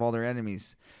the hand of all their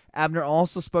enemies." Abner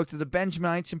also spoke to the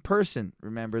Benjamites in person.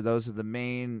 Remember, those are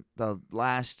the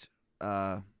last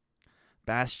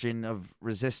bastion of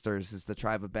resistors is the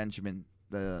tribe of Benjamin,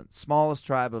 the smallest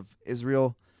tribe of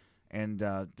Israel, and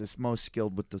the most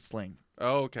skilled with the sling.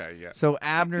 Oh, okay, yeah. So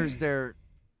Abner's their,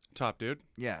 Top dude.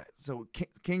 yeah. So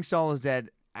King Saul is dead.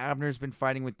 Abner's been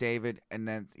fighting with David, and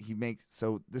then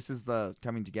so this is the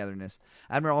coming togetherness.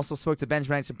 Abner also spoke to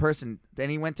Benjamites in person. Then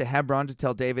he went to Hebron to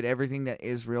tell David everything that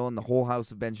Israel and the whole house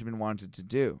of Benjamin wanted to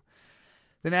do.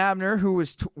 Then Abner, who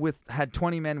was had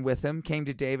 20 men with him, came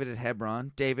to David at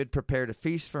Hebron. David prepared a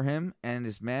feast for him and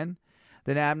his men.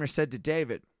 Then Abner said to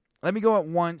David, "Let me go at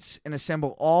once and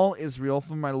assemble all Israel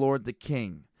for my lord the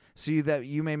king, so that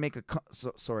you may make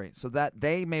so that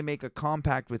they may make a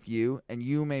compact with you, and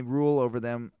you may rule over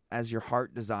them as your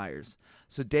heart desires."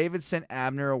 So David sent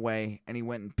Abner away, and he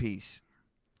went in peace.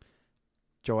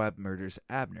 Joab murders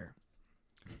Abner.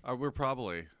 We're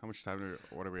probably how much time?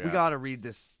 What are we at? We gotta read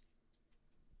this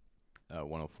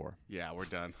 104. Yeah, we're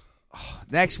done.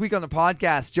 next week on the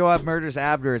podcast. Joab murders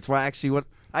Abner. It's actually what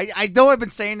I know. I've been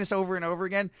saying this over and over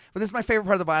again, but this is my favorite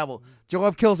part of the Bible.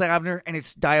 Joab kills Abner, and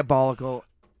it's diabolical.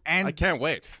 And I can't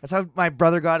wait. that's how my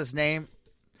brother got his name.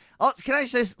 Oh, can I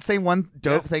just say one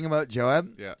dope thing about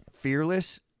Joab? Yeah.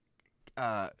 Fearless.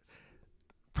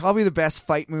 Probably the best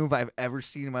fight move I've ever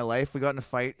seen in my life. We got in a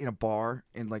fight in a bar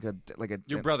in like a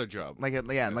Your brother Job. like a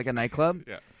Yes. like a nightclub.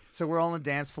 Yeah. So we're all on the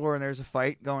dance floor and there's a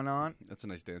fight going on. That's a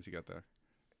nice dance you got there.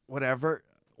 Whatever.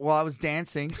 Well, I was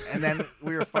dancing and then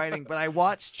we were fighting, but I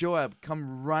watched Joab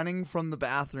come running from the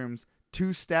bathrooms,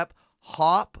 2-step,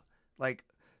 hop, like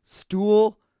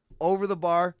stool over the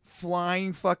bar,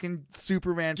 flying fucking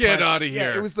Superman. Get punch. outta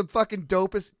Yeah, here. it was the fucking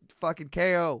dopest fucking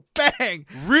KO. Bang!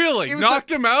 Really? It was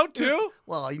Knocked him out too?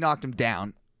 Well, he knocked him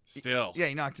down. Still. Yeah,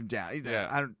 he knocked him down. Yeah.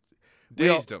 I don't.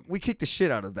 Dazed him. We kicked the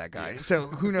shit out of that guy. So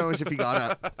who knows if he got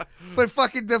up? But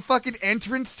the fucking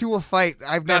entrance to a fight,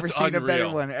 I've never That's seen a better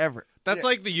unreal. one ever. That's Yeah.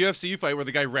 like the UFC fight where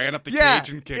the guy ran up the Yeah, cage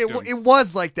and kicked him. it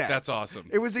was like that. That's awesome.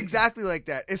 It was exactly like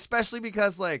that, especially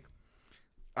because like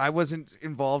I wasn't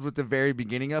involved with the very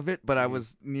beginning of it, but I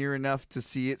was near enough to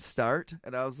see it start,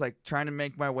 and I was like trying to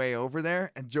make my way over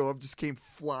there, and Joab just came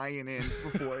flying in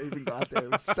before I even got there. It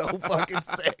was so fucking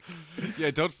sick.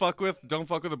 Yeah, don't fuck with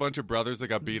a bunch of brothers that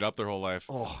got beat up their whole life.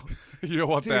 Oh, You don't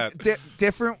want dude, that.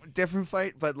 different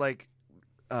fight, but like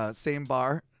same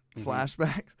bar.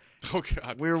 Flashbacks. Oh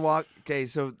god. We were Okay,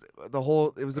 so it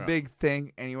was a Yeah. big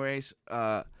thing. Anyways,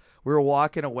 we were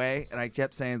walking away, and I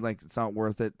kept saying like it's not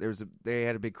worth it. They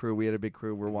had a big crew, we had a big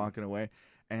crew. We're walking away,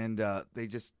 and they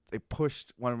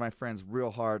pushed one of my friends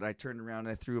real hard. I turned around and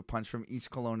I threw a punch from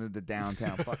East Kelowna to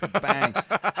downtown. Fucking bang,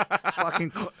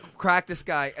 fucking cracked this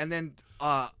guy, and then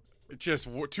Just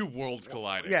two worlds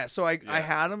colliding. yeah. So I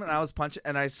had him, and I was punching,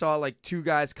 and I saw like two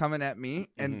guys coming at me,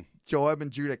 and Joab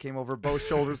and Judah came over both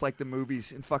shoulders like the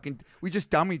movies, and we just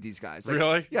dummied these guys. Like,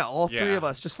 Really? Yeah, all three Yeah. of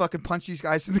us just fucking punched these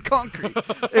guys in the concrete.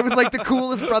 It was like the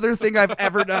coolest brother thing I've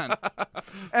ever done.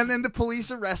 And then the police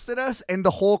arrested us, and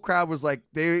the whole crowd was like,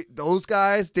 those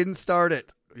guys didn't start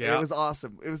it. Yeah. It was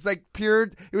awesome. It was like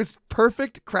it was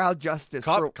perfect crowd justice.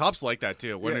 Cops like that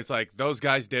too. When Yeah. it's like those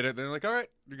guys did it, they're like, all right,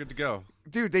 you're good to go.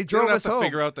 Dude, they You don't drove have us to home.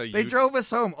 figure out that They you- drove us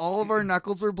home. All of our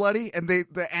knuckles were bloody, and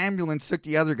the ambulance took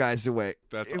the other guys away.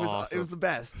 That's it was awesome. It was the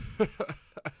best.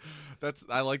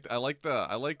 I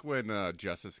like when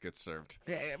justice gets served.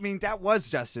 Yeah, I mean, that was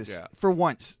justice Yeah. for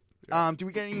once. Yeah. Do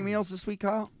we get any emails this week,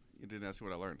 Kyle? You didn't ask me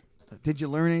what I learned. Did you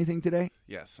learn anything today?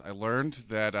 Yes, I learned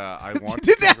that I You want.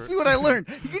 didn't to ask convert- me what I learned.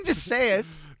 You can just say it.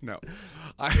 No,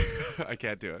 I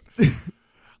can't do it.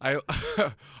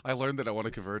 I learned that I want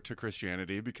to convert to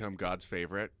Christianity, become God's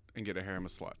favorite, and get a harem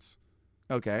of sluts.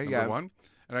 Okay, Number yeah. one,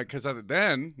 and because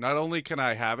then not only can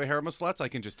I have a harem of sluts, I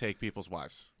can just take people's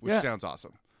wives, which Yeah. sounds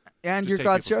awesome. And Just you're take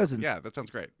God's people's- chosen. Yeah, that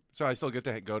sounds great. So I still get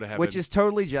to go to heaven, Which is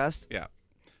totally just yeah.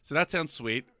 So that sounds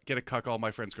sweet. Get to cuck all my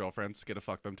friends' girlfriends. Get to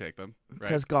fuck them, take them. Right?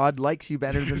 because God likes you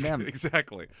better than them.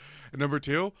 Exactly. And number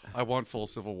two, I want full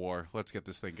civil war. Let's get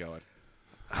this thing going.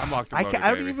 I'm October.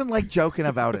 I don't even like joking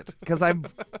about it because I'm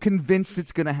convinced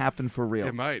it's going to happen for real.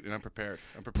 It might, and I'm prepared.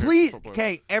 I'm prepared. Please, for full-blown-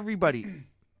 okay, everybody.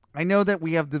 I know that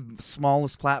we have the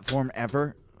smallest platform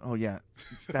ever. Oh, yeah.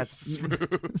 That's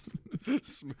Smooth.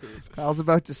 Kyle's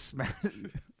about to smash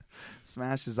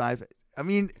his iPad. I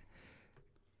mean,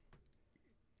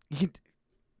 you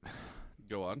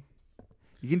Go on.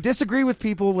 can disagree with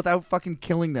people without fucking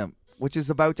killing them, which is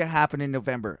about to happen in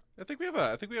November. I think we have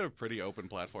a pretty open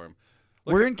platform.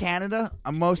 We're in Canada.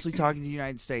 I'm mostly talking to the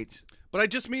United States. But I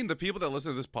just mean the people that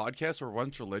listen to this podcast were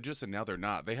once religious and now they're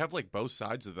not. They have like both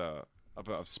sides of a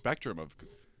spectrum of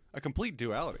a complete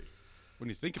duality. When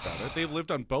you think about it, they've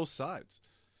lived on both sides.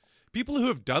 People who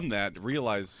have done that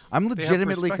realize I'm they have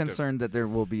legitimately perspective. concerned that there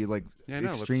will be like Yeah, I know.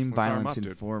 extreme let's arm violence up, in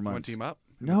dude. 4 Want months. to team up?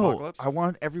 In the No, apocalypse? I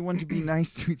want everyone to be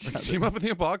nice to each Let's team other. up in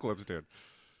the apocalypse, dude.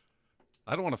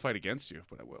 I don't want to fight against you,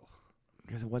 but I will.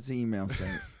 Because what's the email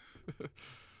saying?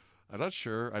 I'm not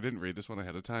sure. I didn't read this one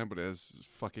ahead of time, but it is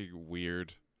fucking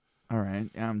weird. All right,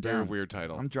 yeah, I'm Very down. weird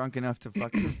title. I'm drunk enough to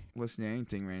fucking listen to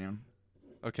anything right now.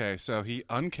 Okay, so he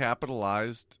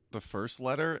uncapitalized the first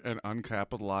letter and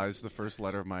uncapitalized the first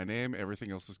letter of my name.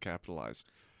 Everything else is capitalized.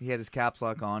 He had his caps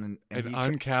lock on, and And he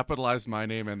uncapitalized my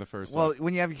name and the first well, one.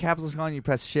 when you have your caps lock on, you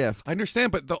press shift. I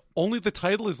understand, but only the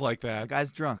title is like The that,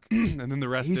 guy's drunk. and then the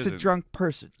rest He's isn't. a drunk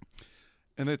person.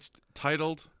 And it's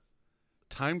titled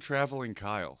Time Traveling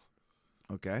Kyle.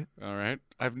 Okay, All right?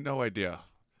 I have no idea.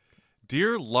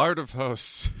 Dear Lard of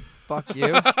Hosts. fuck you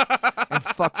and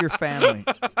fuck your family.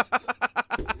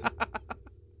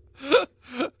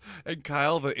 And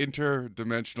Kyle, the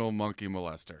interdimensional monkey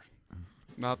molester.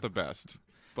 Not the best,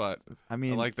 but I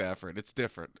mean, I like the effort. It's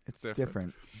different. it's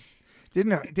different.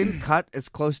 Didn't cut as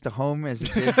close to home as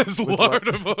it did. As with Lord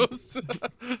of Hosts.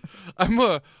 I'm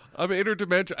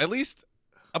interdimensional. At least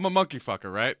I'm a monkey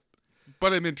fucker, right?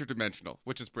 But I'm interdimensional,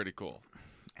 which is pretty cool.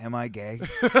 Am I gay?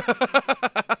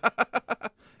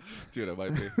 Dude, it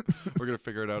might be. We're going to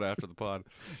figure it out after the pod.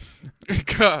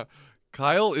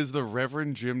 Kyle is the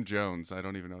Reverend Jim Jones. I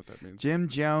don't even know what that means. Jim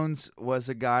Jones was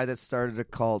a guy that started a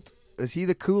cult. Is he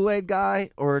the Kool-Aid guy,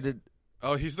 or did...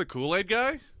 Oh, he's the Kool-Aid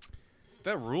guy?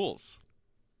 That rules.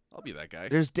 I'll be that guy.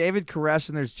 There's David Koresh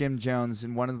and there's Jim Jones,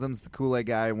 and one of them's the Kool-Aid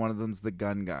guy, and one of them's the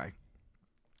gun guy.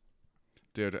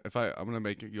 Dude, I'm going to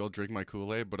make it, you'll drink my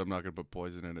Kool-Aid, but I'm not going to put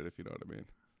poison in it, if you know what I mean.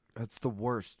 That's the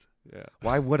worst. Yeah.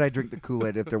 Why would I drink the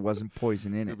Kool-Aid if there wasn't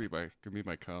poison in it? Could be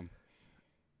my cum.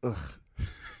 Ugh.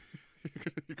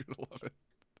 You're gonna love it.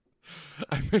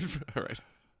 All right.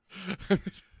 I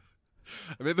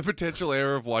made the potential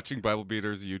error of watching Bible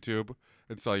Beaters YouTube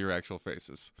and saw your actual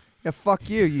faces. Yeah, fuck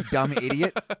you, you dumb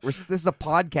idiot. This is a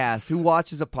podcast. Who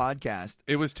watches a podcast?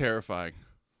 It was terrifying.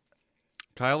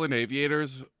 Kyle in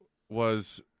Aviators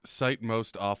was sight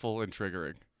most awful and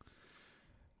triggering.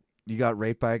 You got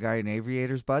raped by a guy in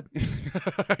Aviators, bud?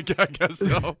 I guess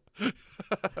so.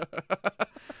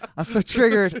 I'm so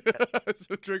triggered. I'm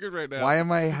so triggered right now. Why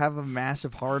am I have a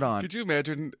massive hard on? Could you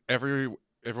imagine everyone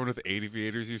with 8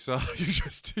 aviators you saw? You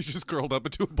just curled up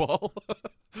into a ball.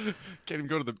 Can't even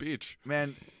go to the beach.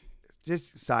 Man,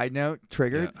 just side note,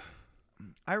 triggered. Yeah.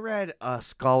 I read a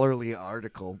scholarly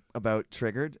article about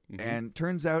triggered, and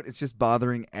turns out it's just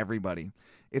bothering everybody.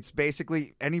 It's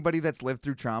basically anybody that's lived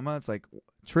through trauma. It's like,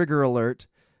 trigger alert,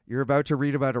 you're about to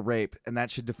read about a rape, and that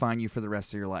should define you for the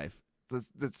rest of your life.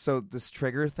 So this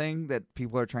trigger thing that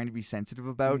people are trying to be sensitive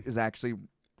about is actually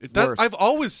worse. I've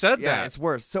always said yeah, that. it's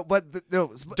worse. So,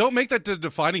 Don't make that the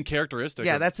defining characteristic.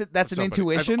 Yeah, that's it. That's an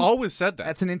intuition. I've always said that.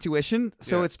 That's an intuition.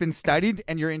 So Yeah. it's been studied,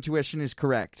 and your intuition is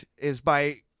correct. Is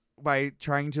by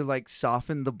trying to like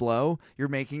soften the blow, you're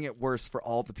making it worse for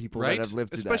all the people right? that have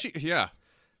lived through Especially, yeah.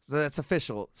 So that's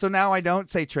official. So now I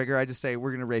don't say trigger. I just say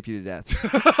we're going to rape you to death.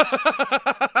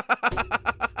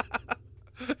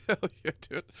 Hell yeah,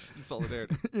 dude. In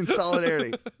solidarity. In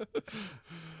solidarity.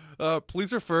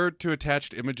 Please refer to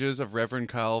attached images of Reverend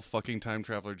Kyle fucking Time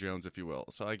Traveler Jones, if you will.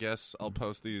 So I guess I'll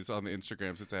post these on the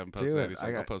Instagram since I haven't posted Do it.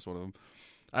 anything. I'll post one of them.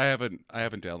 I haven't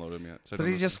downloaded them yet. So did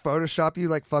he just Photoshop you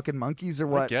like fucking monkeys or I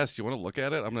what? guess. You want to look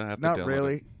at it? I'm gonna have to Not download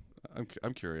really. it.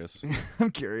 I'm curious.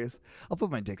 I'm curious. I'll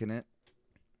put my dick in it.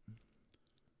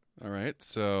 All right,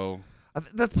 so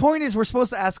The point is, we're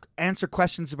supposed to answer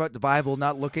questions about the Bible,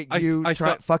 not look at you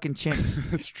fucking chimps.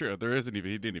 it's true.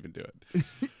 He didn't even do it.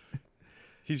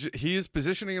 He is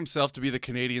positioning himself to be the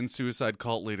Canadian suicide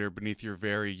cult leader beneath your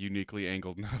very uniquely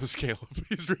angled nose, Caleb.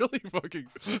 He's really fucking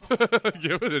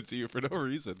giving it to you for no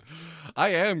reason. I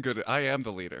am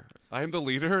the leader. I am the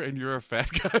leader, and you're a fat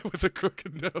guy with a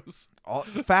crooked nose. All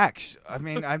facts. I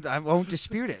mean, I won't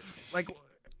dispute it. Like,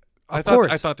 I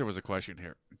course. thought there was a question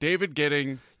here. David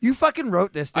getting. You fucking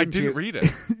wrote this, I didn't didn't you? read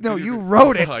it. No, you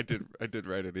wrote it. No, I didn't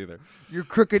write it either. Your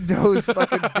crooked nose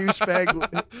fucking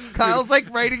douchebag. Kyle's like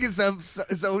writing his own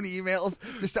emails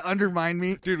just to undermine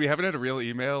me. Dude, we haven't had a real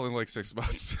email in like 6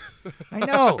 months. I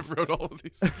know. I wrote all of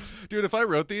these. Dude, if I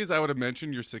wrote these, I would have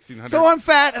mentioned your 1,600. So I'm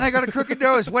fat and I got a crooked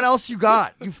nose. What else you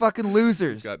got? You fucking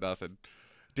losers. He's got nothing.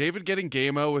 David getting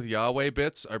game-o with Yahweh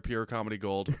bits are pure comedy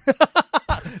gold.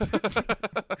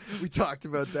 We talked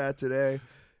about that today.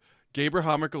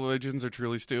 Gabrahamic religions are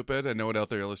truly stupid, and no one out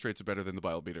there illustrates it better than the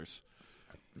Bible beaters.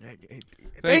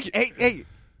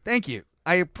 Thank you.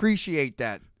 I appreciate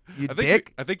that.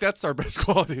 I think that's our best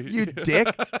quality. You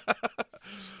dick.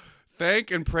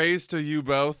 Thank and praise to you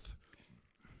both.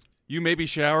 You may be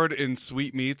showered in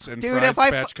sweet meats and Dude, fried if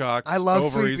I spatchcocks, I love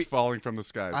ovaries sweet falling from the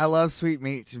skies. I love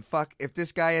sweetmeats, and fuck, if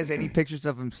this guy has any pictures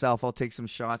of himself, I'll take some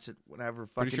shots at whatever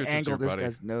fucking sure it's angle your this buddy.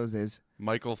 guy's nose is.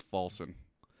 Michael Folson.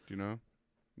 Do you know?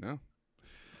 No?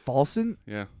 Folson?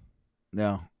 Yeah.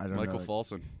 No, I don't Michael know.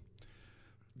 Folson.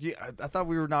 Yeah, I thought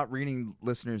we were not reading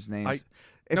listeners' names.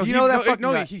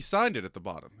 He signed it at the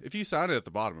bottom. If you signed it at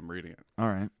the bottom, I'm reading it. All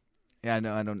right. Yeah,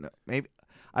 no, I don't know. Maybe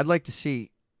I'd like to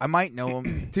see. I might know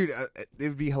him, dude. It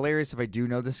would be hilarious if I do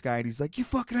know this guy, and he's like, "You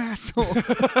fucking asshole."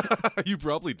 You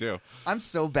probably do. I'm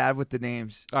so bad with the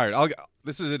names. All right,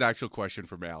 this is an actual question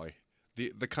from Allie.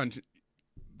 I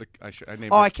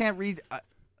can't read.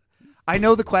 I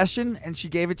know the question, and she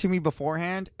gave it to me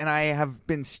beforehand, and I have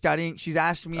been studying. She's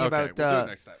asked me about we'll do it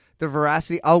next time. the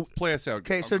veracity. I'll Play us out.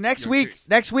 Okay, so next week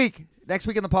in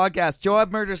the podcast,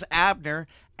 Joab murders Abner,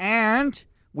 and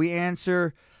we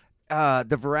answer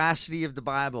the veracity of the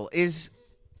Bible. Is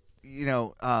the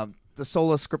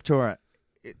sola scriptura?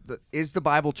 Is the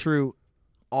Bible true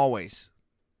always?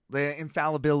 The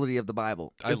infallibility of the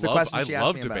Bible. I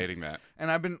love debating that,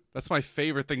 and that's my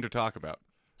favorite thing to talk about.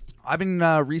 I've been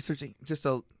researching just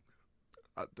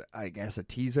I guess a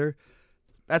teaser.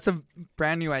 That's a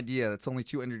brand new idea. That's only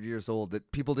 200 years old.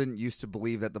 That people didn't used to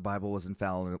believe that the Bible was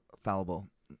infallible.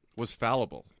 Was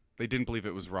fallible. They didn't believe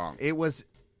it was wrong.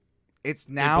 It's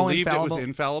now they believed infallible. it was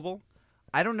infallible?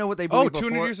 I don't know what they Oh, believed 200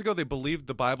 before. years ago they believed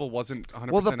the Bible wasn't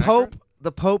 100% Well, accurate?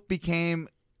 the Pope became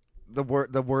the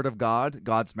word of God,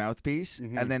 God's mouthpiece,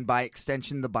 Mm-hmm. and then by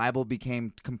extension, the Bible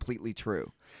became completely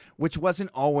true, which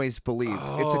wasn't always believed.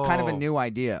 It's a kind of a Oh. new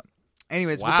idea.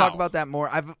 Anyways, we'll Wow. talk about that more.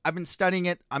 I've been studying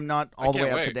it. I'm not all the way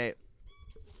can't up to wait. date.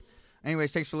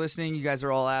 Anyways, thanks for listening. You guys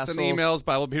are all assholes. Send emails,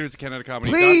 BibleBeaters@CanadaComedy.ca.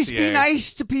 Please be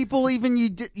nice to people, even you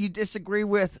disagree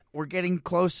with. We're getting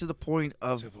close to the point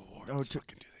of Civil War. Oh, Let's to-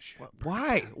 fucking do this shit.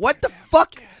 why? What the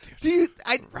fuck? Do you?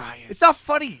 Riots. It's not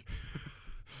funny.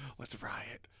 Let's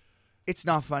riot. It's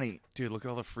not funny. Dude, look at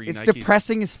all the free It's Nikes.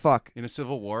 depressing as fuck. In a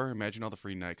civil war, imagine all the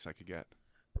free Nikes I could get.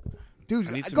 Dude,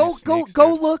 I need some go new sneaks,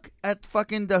 go dude. look at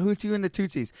fucking the Hutu and the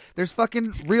Tutsis. There's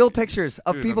fucking real pictures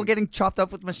of Dude, people I'm- getting chopped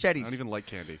up with I machetes. don't even like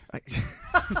candy.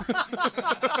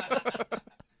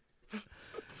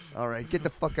 All right, get the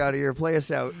fuck out of here. Play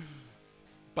us out.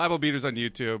 Bible Beaters on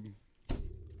YouTube.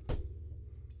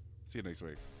 See you next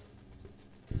week.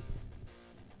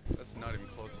 That's not even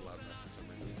close to loud enough for some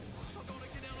reason.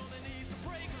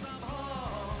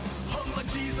 Hung like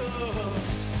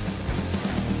Jesus.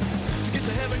 To get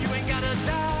to heaven, you ain't gotta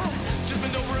die. Just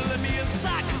bend over and let me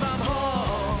inside, cause I'm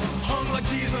hung like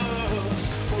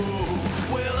Jesus. Oh,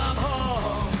 well, I'm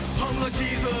hung like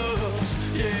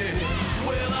Jesus. Yeah,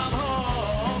 well, I'm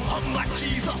hung like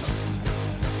Jesus.